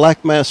cloak and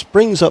black mask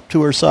springs up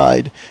to her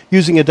side.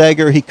 Using a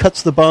dagger, he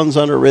cuts the bonds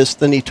on her wrist.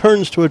 Then he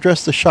turns to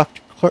address the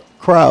shocked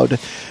crowd.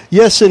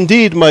 Yes,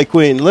 indeed, my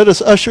queen. Let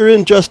us usher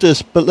in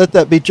justice, but let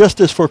that be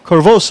justice for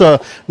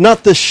Korvosa,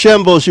 not the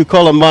shambles you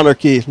call a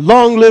monarchy.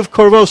 Long live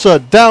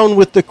Korvosa, down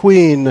with the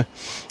queen.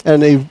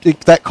 And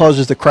that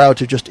causes the crowd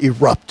to just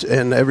erupt,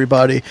 and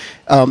everybody,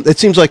 it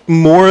seems like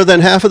more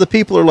than half of the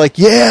people are like,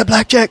 yeah,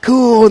 Blackjack,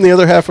 cool, and the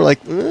other half are like,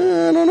 I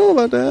don't know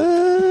about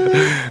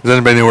that. Does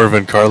anybody know where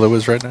Vencarlo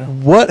is right now?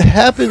 What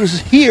happens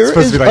here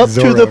is like up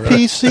Zorro, to the right?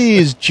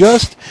 PCs.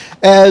 Just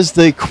as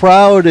the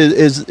crowd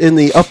is in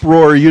the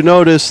uproar, you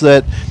notice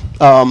that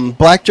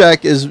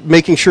Blackjack is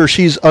making sure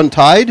she's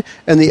untied,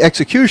 and the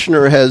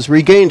executioner has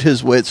regained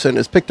his wits and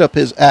has picked up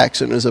his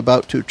axe and is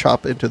about to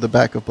chop into the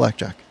back of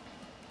Blackjack.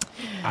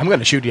 I'm going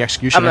to shoot the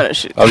executioner. I'm going to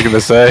shoot. I was going to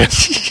say.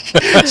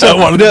 So I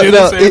wanted to do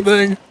the same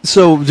thing.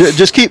 So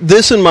just keep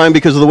this in mind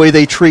because of the way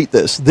they treat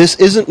this. This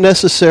isn't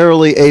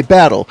necessarily a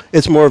battle.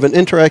 It's more of an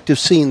interactive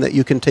scene that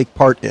you can take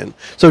part in.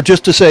 So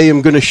just to say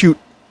I'm going to shoot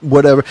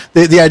whatever,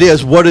 the idea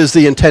is what is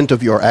the intent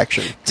of your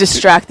action?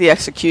 Distract the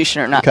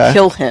executioner, not Okay.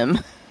 kill him.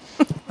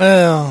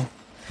 Well,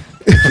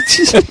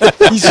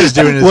 He's just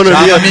doing his One or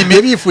job. the I other. mean,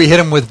 maybe if we hit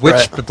him with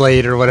witch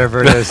blade or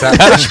whatever it is.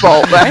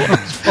 Fishbolt, right?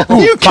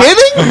 Are you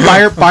kidding?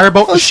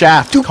 Firebolt the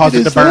shaft cause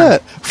it to burn.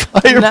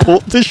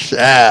 Firebolt the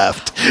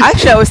shaft.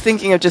 Actually, I was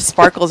thinking of just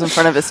sparkles in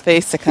front of his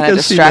face to kind of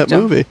I've seen distract that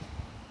him. movie.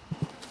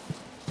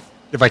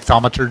 If like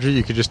thaumaturgy,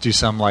 you could just do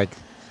some like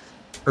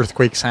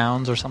earthquake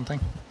sounds or something.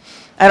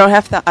 I don't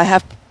have that. I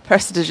have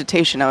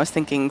prestidigitation. I was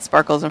thinking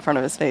sparkles in front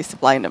of his face to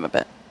blind him a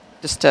bit,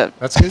 just to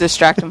That's good.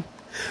 distract him.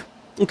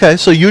 Okay,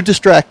 so you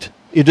distract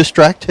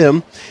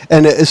him,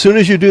 and as soon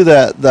as you do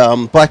that,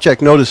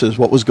 Blackjack notices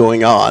what was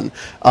going on,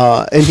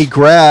 and he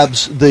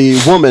grabs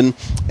the woman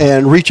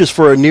and reaches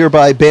for a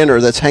nearby banner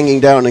that's hanging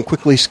down and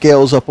quickly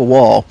scales up a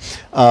wall.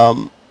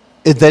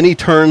 Then he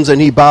turns and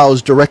he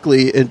bows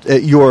directly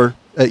at your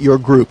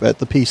group, at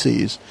the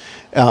PCs.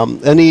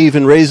 And he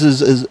even raises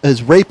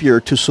his rapier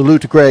to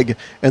salute Greg,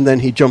 and then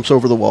he jumps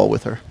over the wall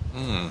with her.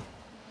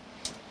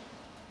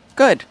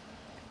 Good.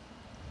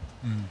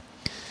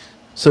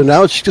 So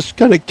now it's just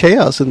kind of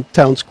chaos in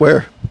Town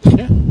Square.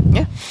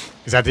 Yeah.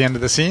 Is that the end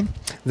of the scene?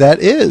 That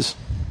is.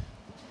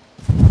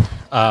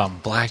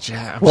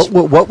 Blackjack.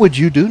 What would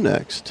you do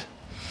next?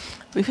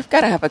 We've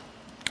got to have a.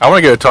 I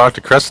want to go talk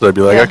to Cressida. I'd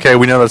be like, Yeah. okay,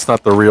 we know that's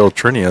not the real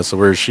Trinia, so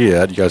where is she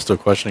at? You guys still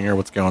questioning her?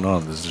 What's going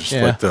on? This is just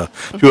Yeah. like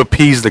to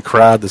appease the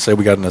crowd to say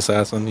we got an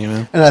assassin, you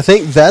know? And I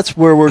think that's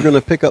where we're going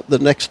to pick up the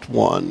next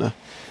one.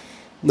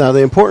 Now,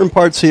 the important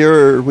parts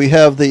here are we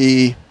have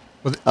the.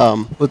 Well, Go I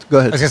was ahead.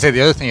 going to say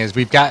the other thing is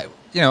we've got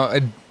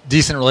a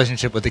decent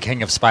relationship with the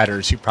King of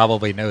Spiders, who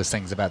probably knows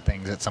things about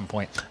things at some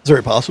point. It's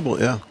very possible,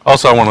 yeah.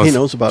 Also, I want He to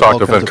knows about talk all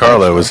to kinds of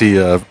Vencarlo. things, Is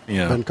he,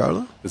 Ben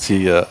Carlo? is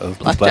he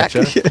Blackjack.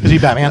 Blackjack? Is he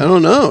I Batman?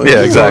 don't know.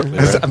 Yeah, exactly.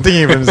 Right. I'm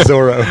thinking of him as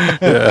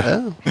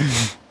Zorro.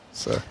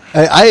 So,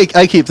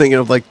 I keep thinking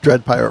of like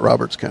Dread Pirate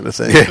Roberts kind of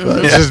thing.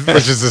 But,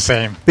 which is the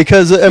same.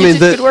 because, I You mean,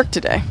 did good work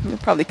today. He'll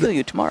probably kill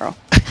you tomorrow.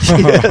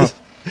 yes.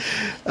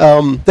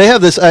 They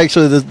have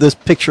this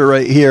picture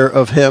right here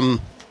of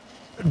him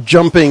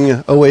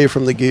jumping away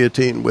from the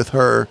guillotine with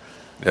her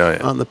yeah.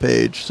 on the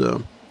page.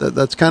 So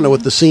that's kind of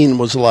what the scene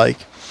was like.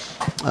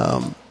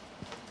 And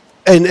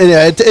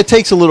yeah, it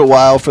takes a little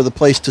while for the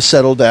place to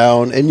settle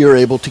down, and you're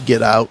able to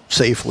get out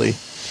safely.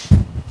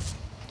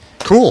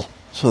 Cool.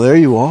 So there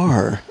you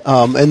are.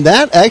 And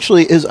that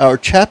actually is our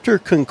chapter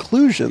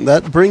conclusion.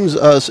 That brings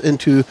us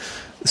into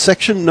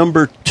section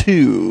number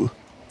 2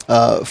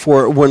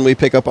 for when we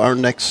pick up our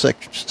next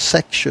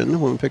section,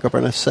 when we pick up our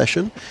next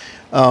session.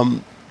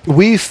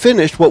 We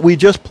finished, what we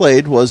just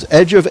played was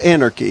Edge of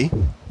Anarchy,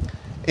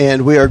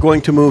 and we are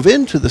going to move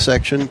into the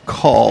section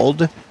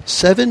called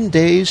 7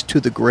 Days to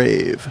the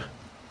Grave.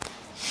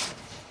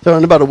 So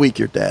in about a week,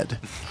 you're dead.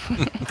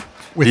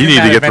 within You need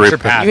that to get the adventure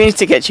right path, You need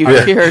to get you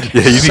Yeah. cured.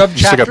 Yeah, you still got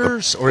the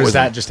sub-chapters, or is poison.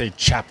 that just a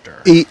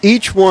chapter?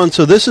 Each one,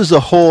 so this is the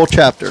whole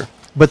chapter.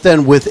 But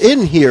then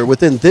within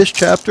this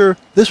chapter,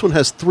 this one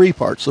has 3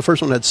 parts. The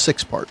first one had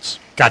 6 parts.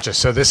 Gotcha.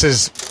 So this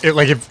is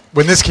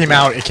when this came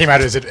out, it came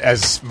out as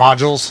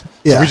modules.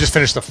 Yeah. So we just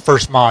finished the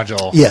first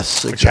module.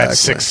 Yes, which had exactly.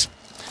 6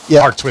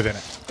 Yeah. parts within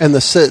it. And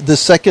the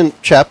second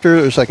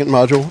chapter, or second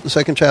module, the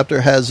second chapter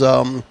has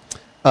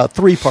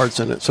 3 parts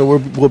in it. So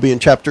we'll be in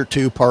chapter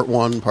 2, part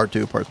 1, part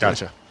 2, part 3.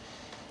 Gotcha.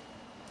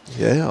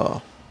 Yeah.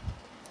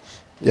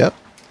 Yep.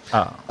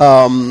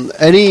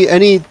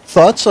 Any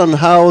thoughts on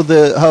how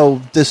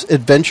this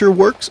adventure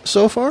works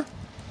so far?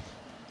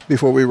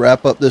 Before we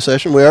wrap up this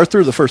session, we are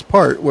through the first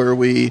part where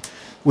we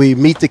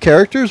meet the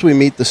characters, we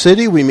meet the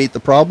city, we meet the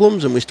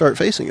problems, and we start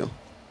facing them.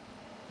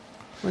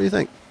 What do you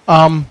think?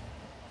 I'm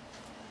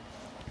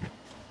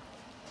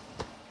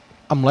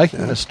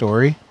liking the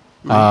story.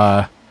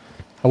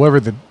 However,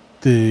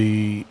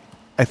 the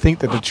I think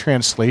that the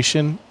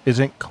translation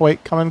isn't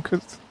quite coming.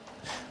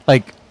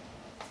 Like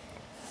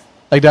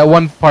that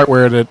one part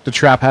where the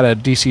trap had a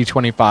DC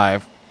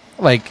 25.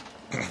 Like,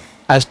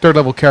 as third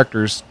level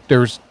characters,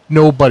 there's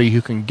nobody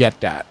who can get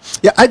that.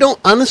 Yeah, I don't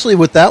honestly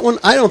with that one.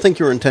 I don't think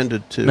you're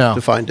intended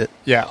to find it.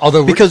 Yeah,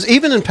 although Because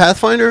even in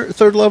Pathfinder,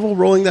 third level,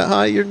 rolling that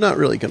high, you're not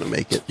really going to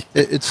make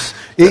it.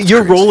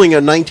 You're rolling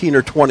a 19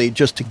 or 20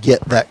 just to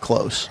get that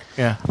close.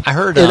 Yeah. I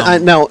heard.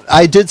 And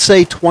I did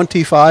say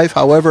 25.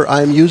 However,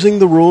 I'm using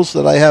the rules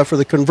that I have for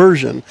the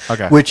conversion,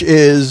 which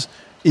is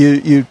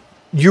you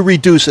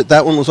reduce it.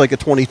 That one was like a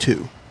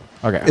 22.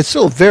 Okay. It's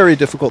still a very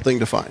difficult thing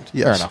to find.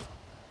 Yes. Fair enough.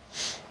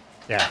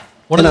 Yeah.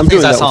 One And of I'm the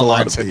things doing I that saw with a lot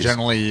online of said these.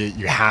 generally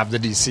you have the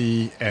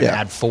DC and Yeah.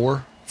 add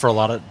 4 for a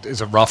lot of is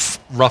a rough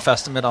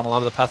estimate on a lot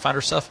of the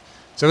Pathfinder stuff.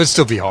 So it'd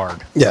still be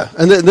hard. Yeah,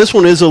 and this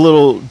one is a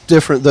little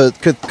different. The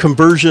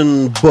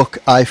conversion book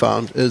I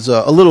found is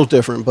a little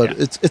different, but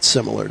it's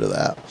similar to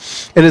that.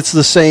 And it's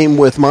the same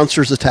with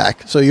Monsters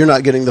Attack. So you're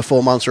not getting the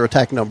full monster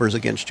attack numbers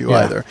against you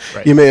either.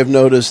 Right. You may have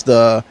noticed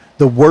the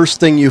worst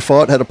thing you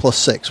fought had a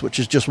 +6, which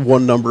is just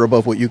one number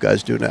above what you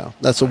guys do now.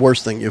 That's the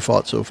worst thing you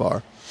fought so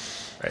far.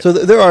 Right. So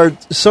there are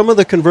some of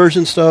the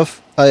conversion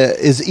stuff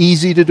is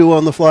easy to do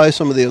on the fly.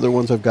 Some of the other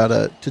ones I've got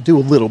to do a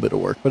little bit of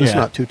work, but it's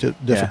not too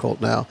difficult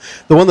now.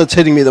 The one that's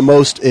hitting me the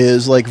most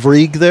is like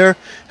Vrieg there.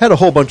 Had a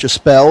whole bunch of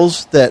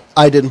spells that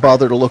I didn't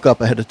bother to look up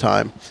ahead of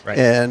time. Right.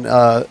 And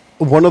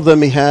one of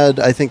them he had,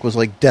 I think, was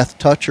like Death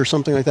Touch or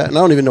something like that. And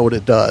I don't even know what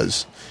it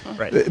does.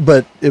 Right.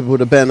 But it would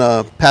have been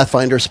a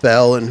Pathfinder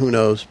spell, and who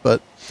knows.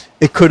 But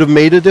it could have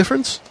made a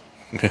difference.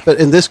 But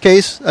in this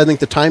case, I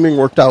think the timing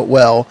worked out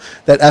well.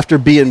 That after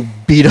being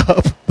beat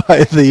up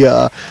by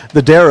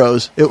the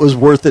Darrows, it was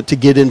worth it to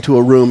get into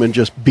a room and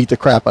just beat the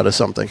crap out of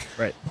something.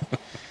 Right.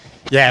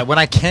 Yeah, when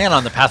I can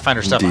on the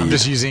Pathfinder stuff, I'm Indeed.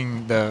 just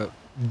using the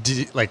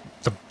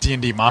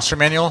D&D monster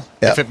manual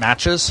Yeah. if it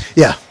matches.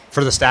 Yeah.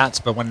 For the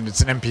stats, but when it's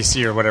an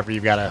NPC or whatever,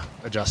 you've got to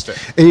adjust it.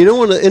 And you know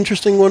what, an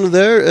interesting one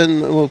there,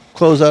 and we'll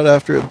close out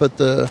after it, but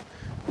the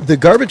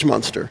garbage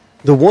monster.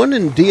 The one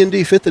in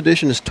D&D 5th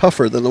edition is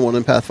tougher than the one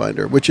in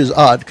Pathfinder, which is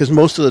odd, because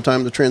most of the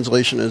time the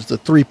translation is the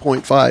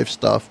 3.5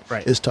 stuff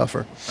is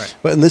tougher. Right.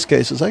 But in this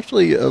case, it's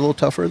actually a little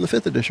tougher in the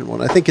 5th edition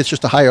one. I think it's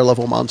just a higher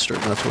level monster,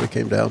 and that's what it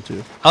came down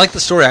to. I like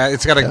the story.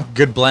 It's got a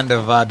good blend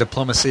of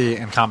diplomacy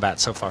and combat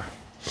so far.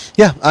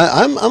 Yeah,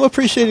 I'm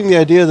appreciating the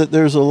idea that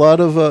there's a lot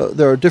of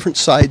there are different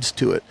sides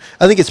to it.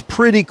 I think it's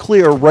pretty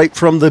clear right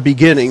from the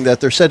beginning that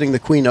they're setting the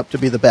queen up to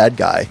be the bad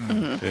guy,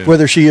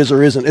 whether she is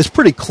or isn't. It's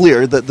pretty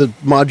clear that the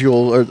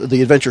module or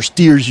the adventure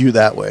steers you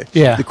that way.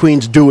 Yeah. The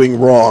queen's doing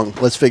wrong.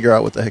 Let's figure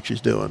out what the heck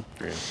she's doing.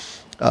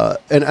 And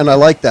I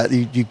like that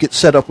you get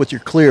set up with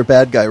your clear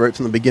bad guy right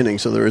from the beginning,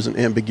 so there isn't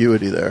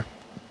ambiguity there.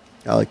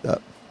 I like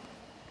that.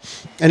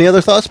 Any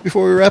other thoughts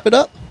before we wrap it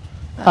up?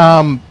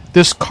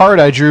 This card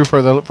I drew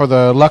for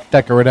the luck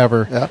deck or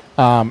whatever,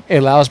 it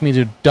allows me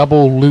to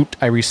double loot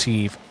I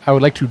receive. I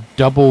would like to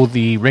double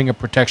the ring of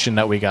protection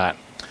that we got.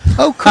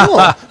 Oh,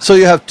 cool. So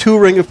you have 2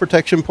 Ring of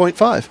Protection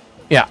 0.5.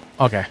 Yeah.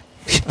 Okay.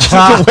 You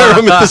can wear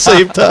them at the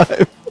same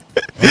time.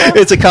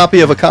 It's a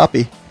copy of a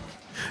copy.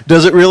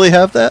 Does it really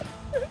have that?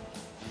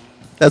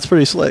 That's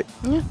pretty slick.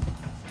 Yeah.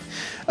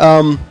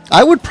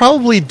 I would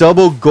probably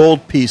double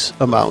gold piece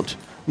amount,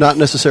 not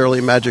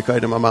necessarily magic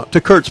item amount. To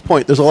Kurt's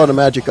point, there's a lot of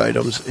magic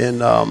items in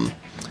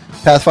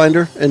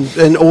Pathfinder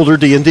and older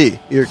D&D.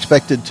 You're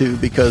expected to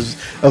because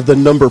of the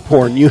number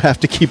porn. You have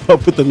to keep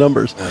up with the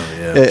numbers. Oh,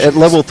 yeah. At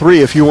level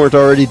 3, if you weren't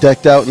already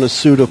decked out in a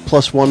suit of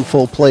 +1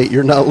 full plate,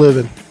 you're not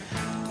living.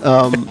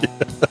 All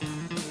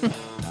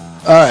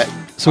right,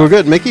 so we're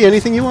good. Mickey,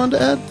 anything you wanted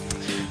to add?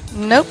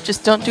 Nope,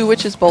 just don't do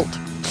Witch's Bolt.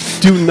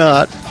 Do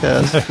not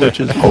cast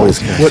Witch's Always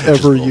Bolt, cast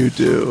whatever Witch's you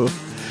do.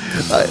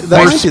 That Worst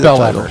might be the spell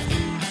title. ever.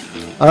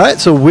 All right,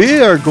 so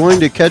we are going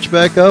to catch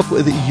back up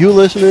with you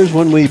listeners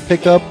when we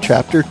pick up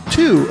Chapter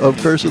 2 of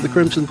Curse of the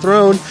Crimson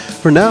Throne.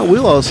 For now,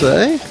 we'll all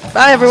say...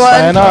 Bye, everyone.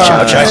 Sayonara.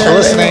 Ciao, ciao. Thanks for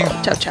listening.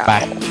 Ciao, ciao.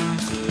 Bye.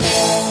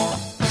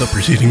 The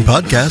preceding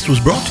podcast was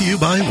brought to you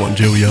by One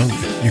Joe Young.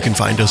 You can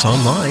find us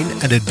online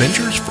at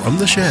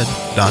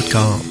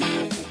adventuresfromtheshed.com.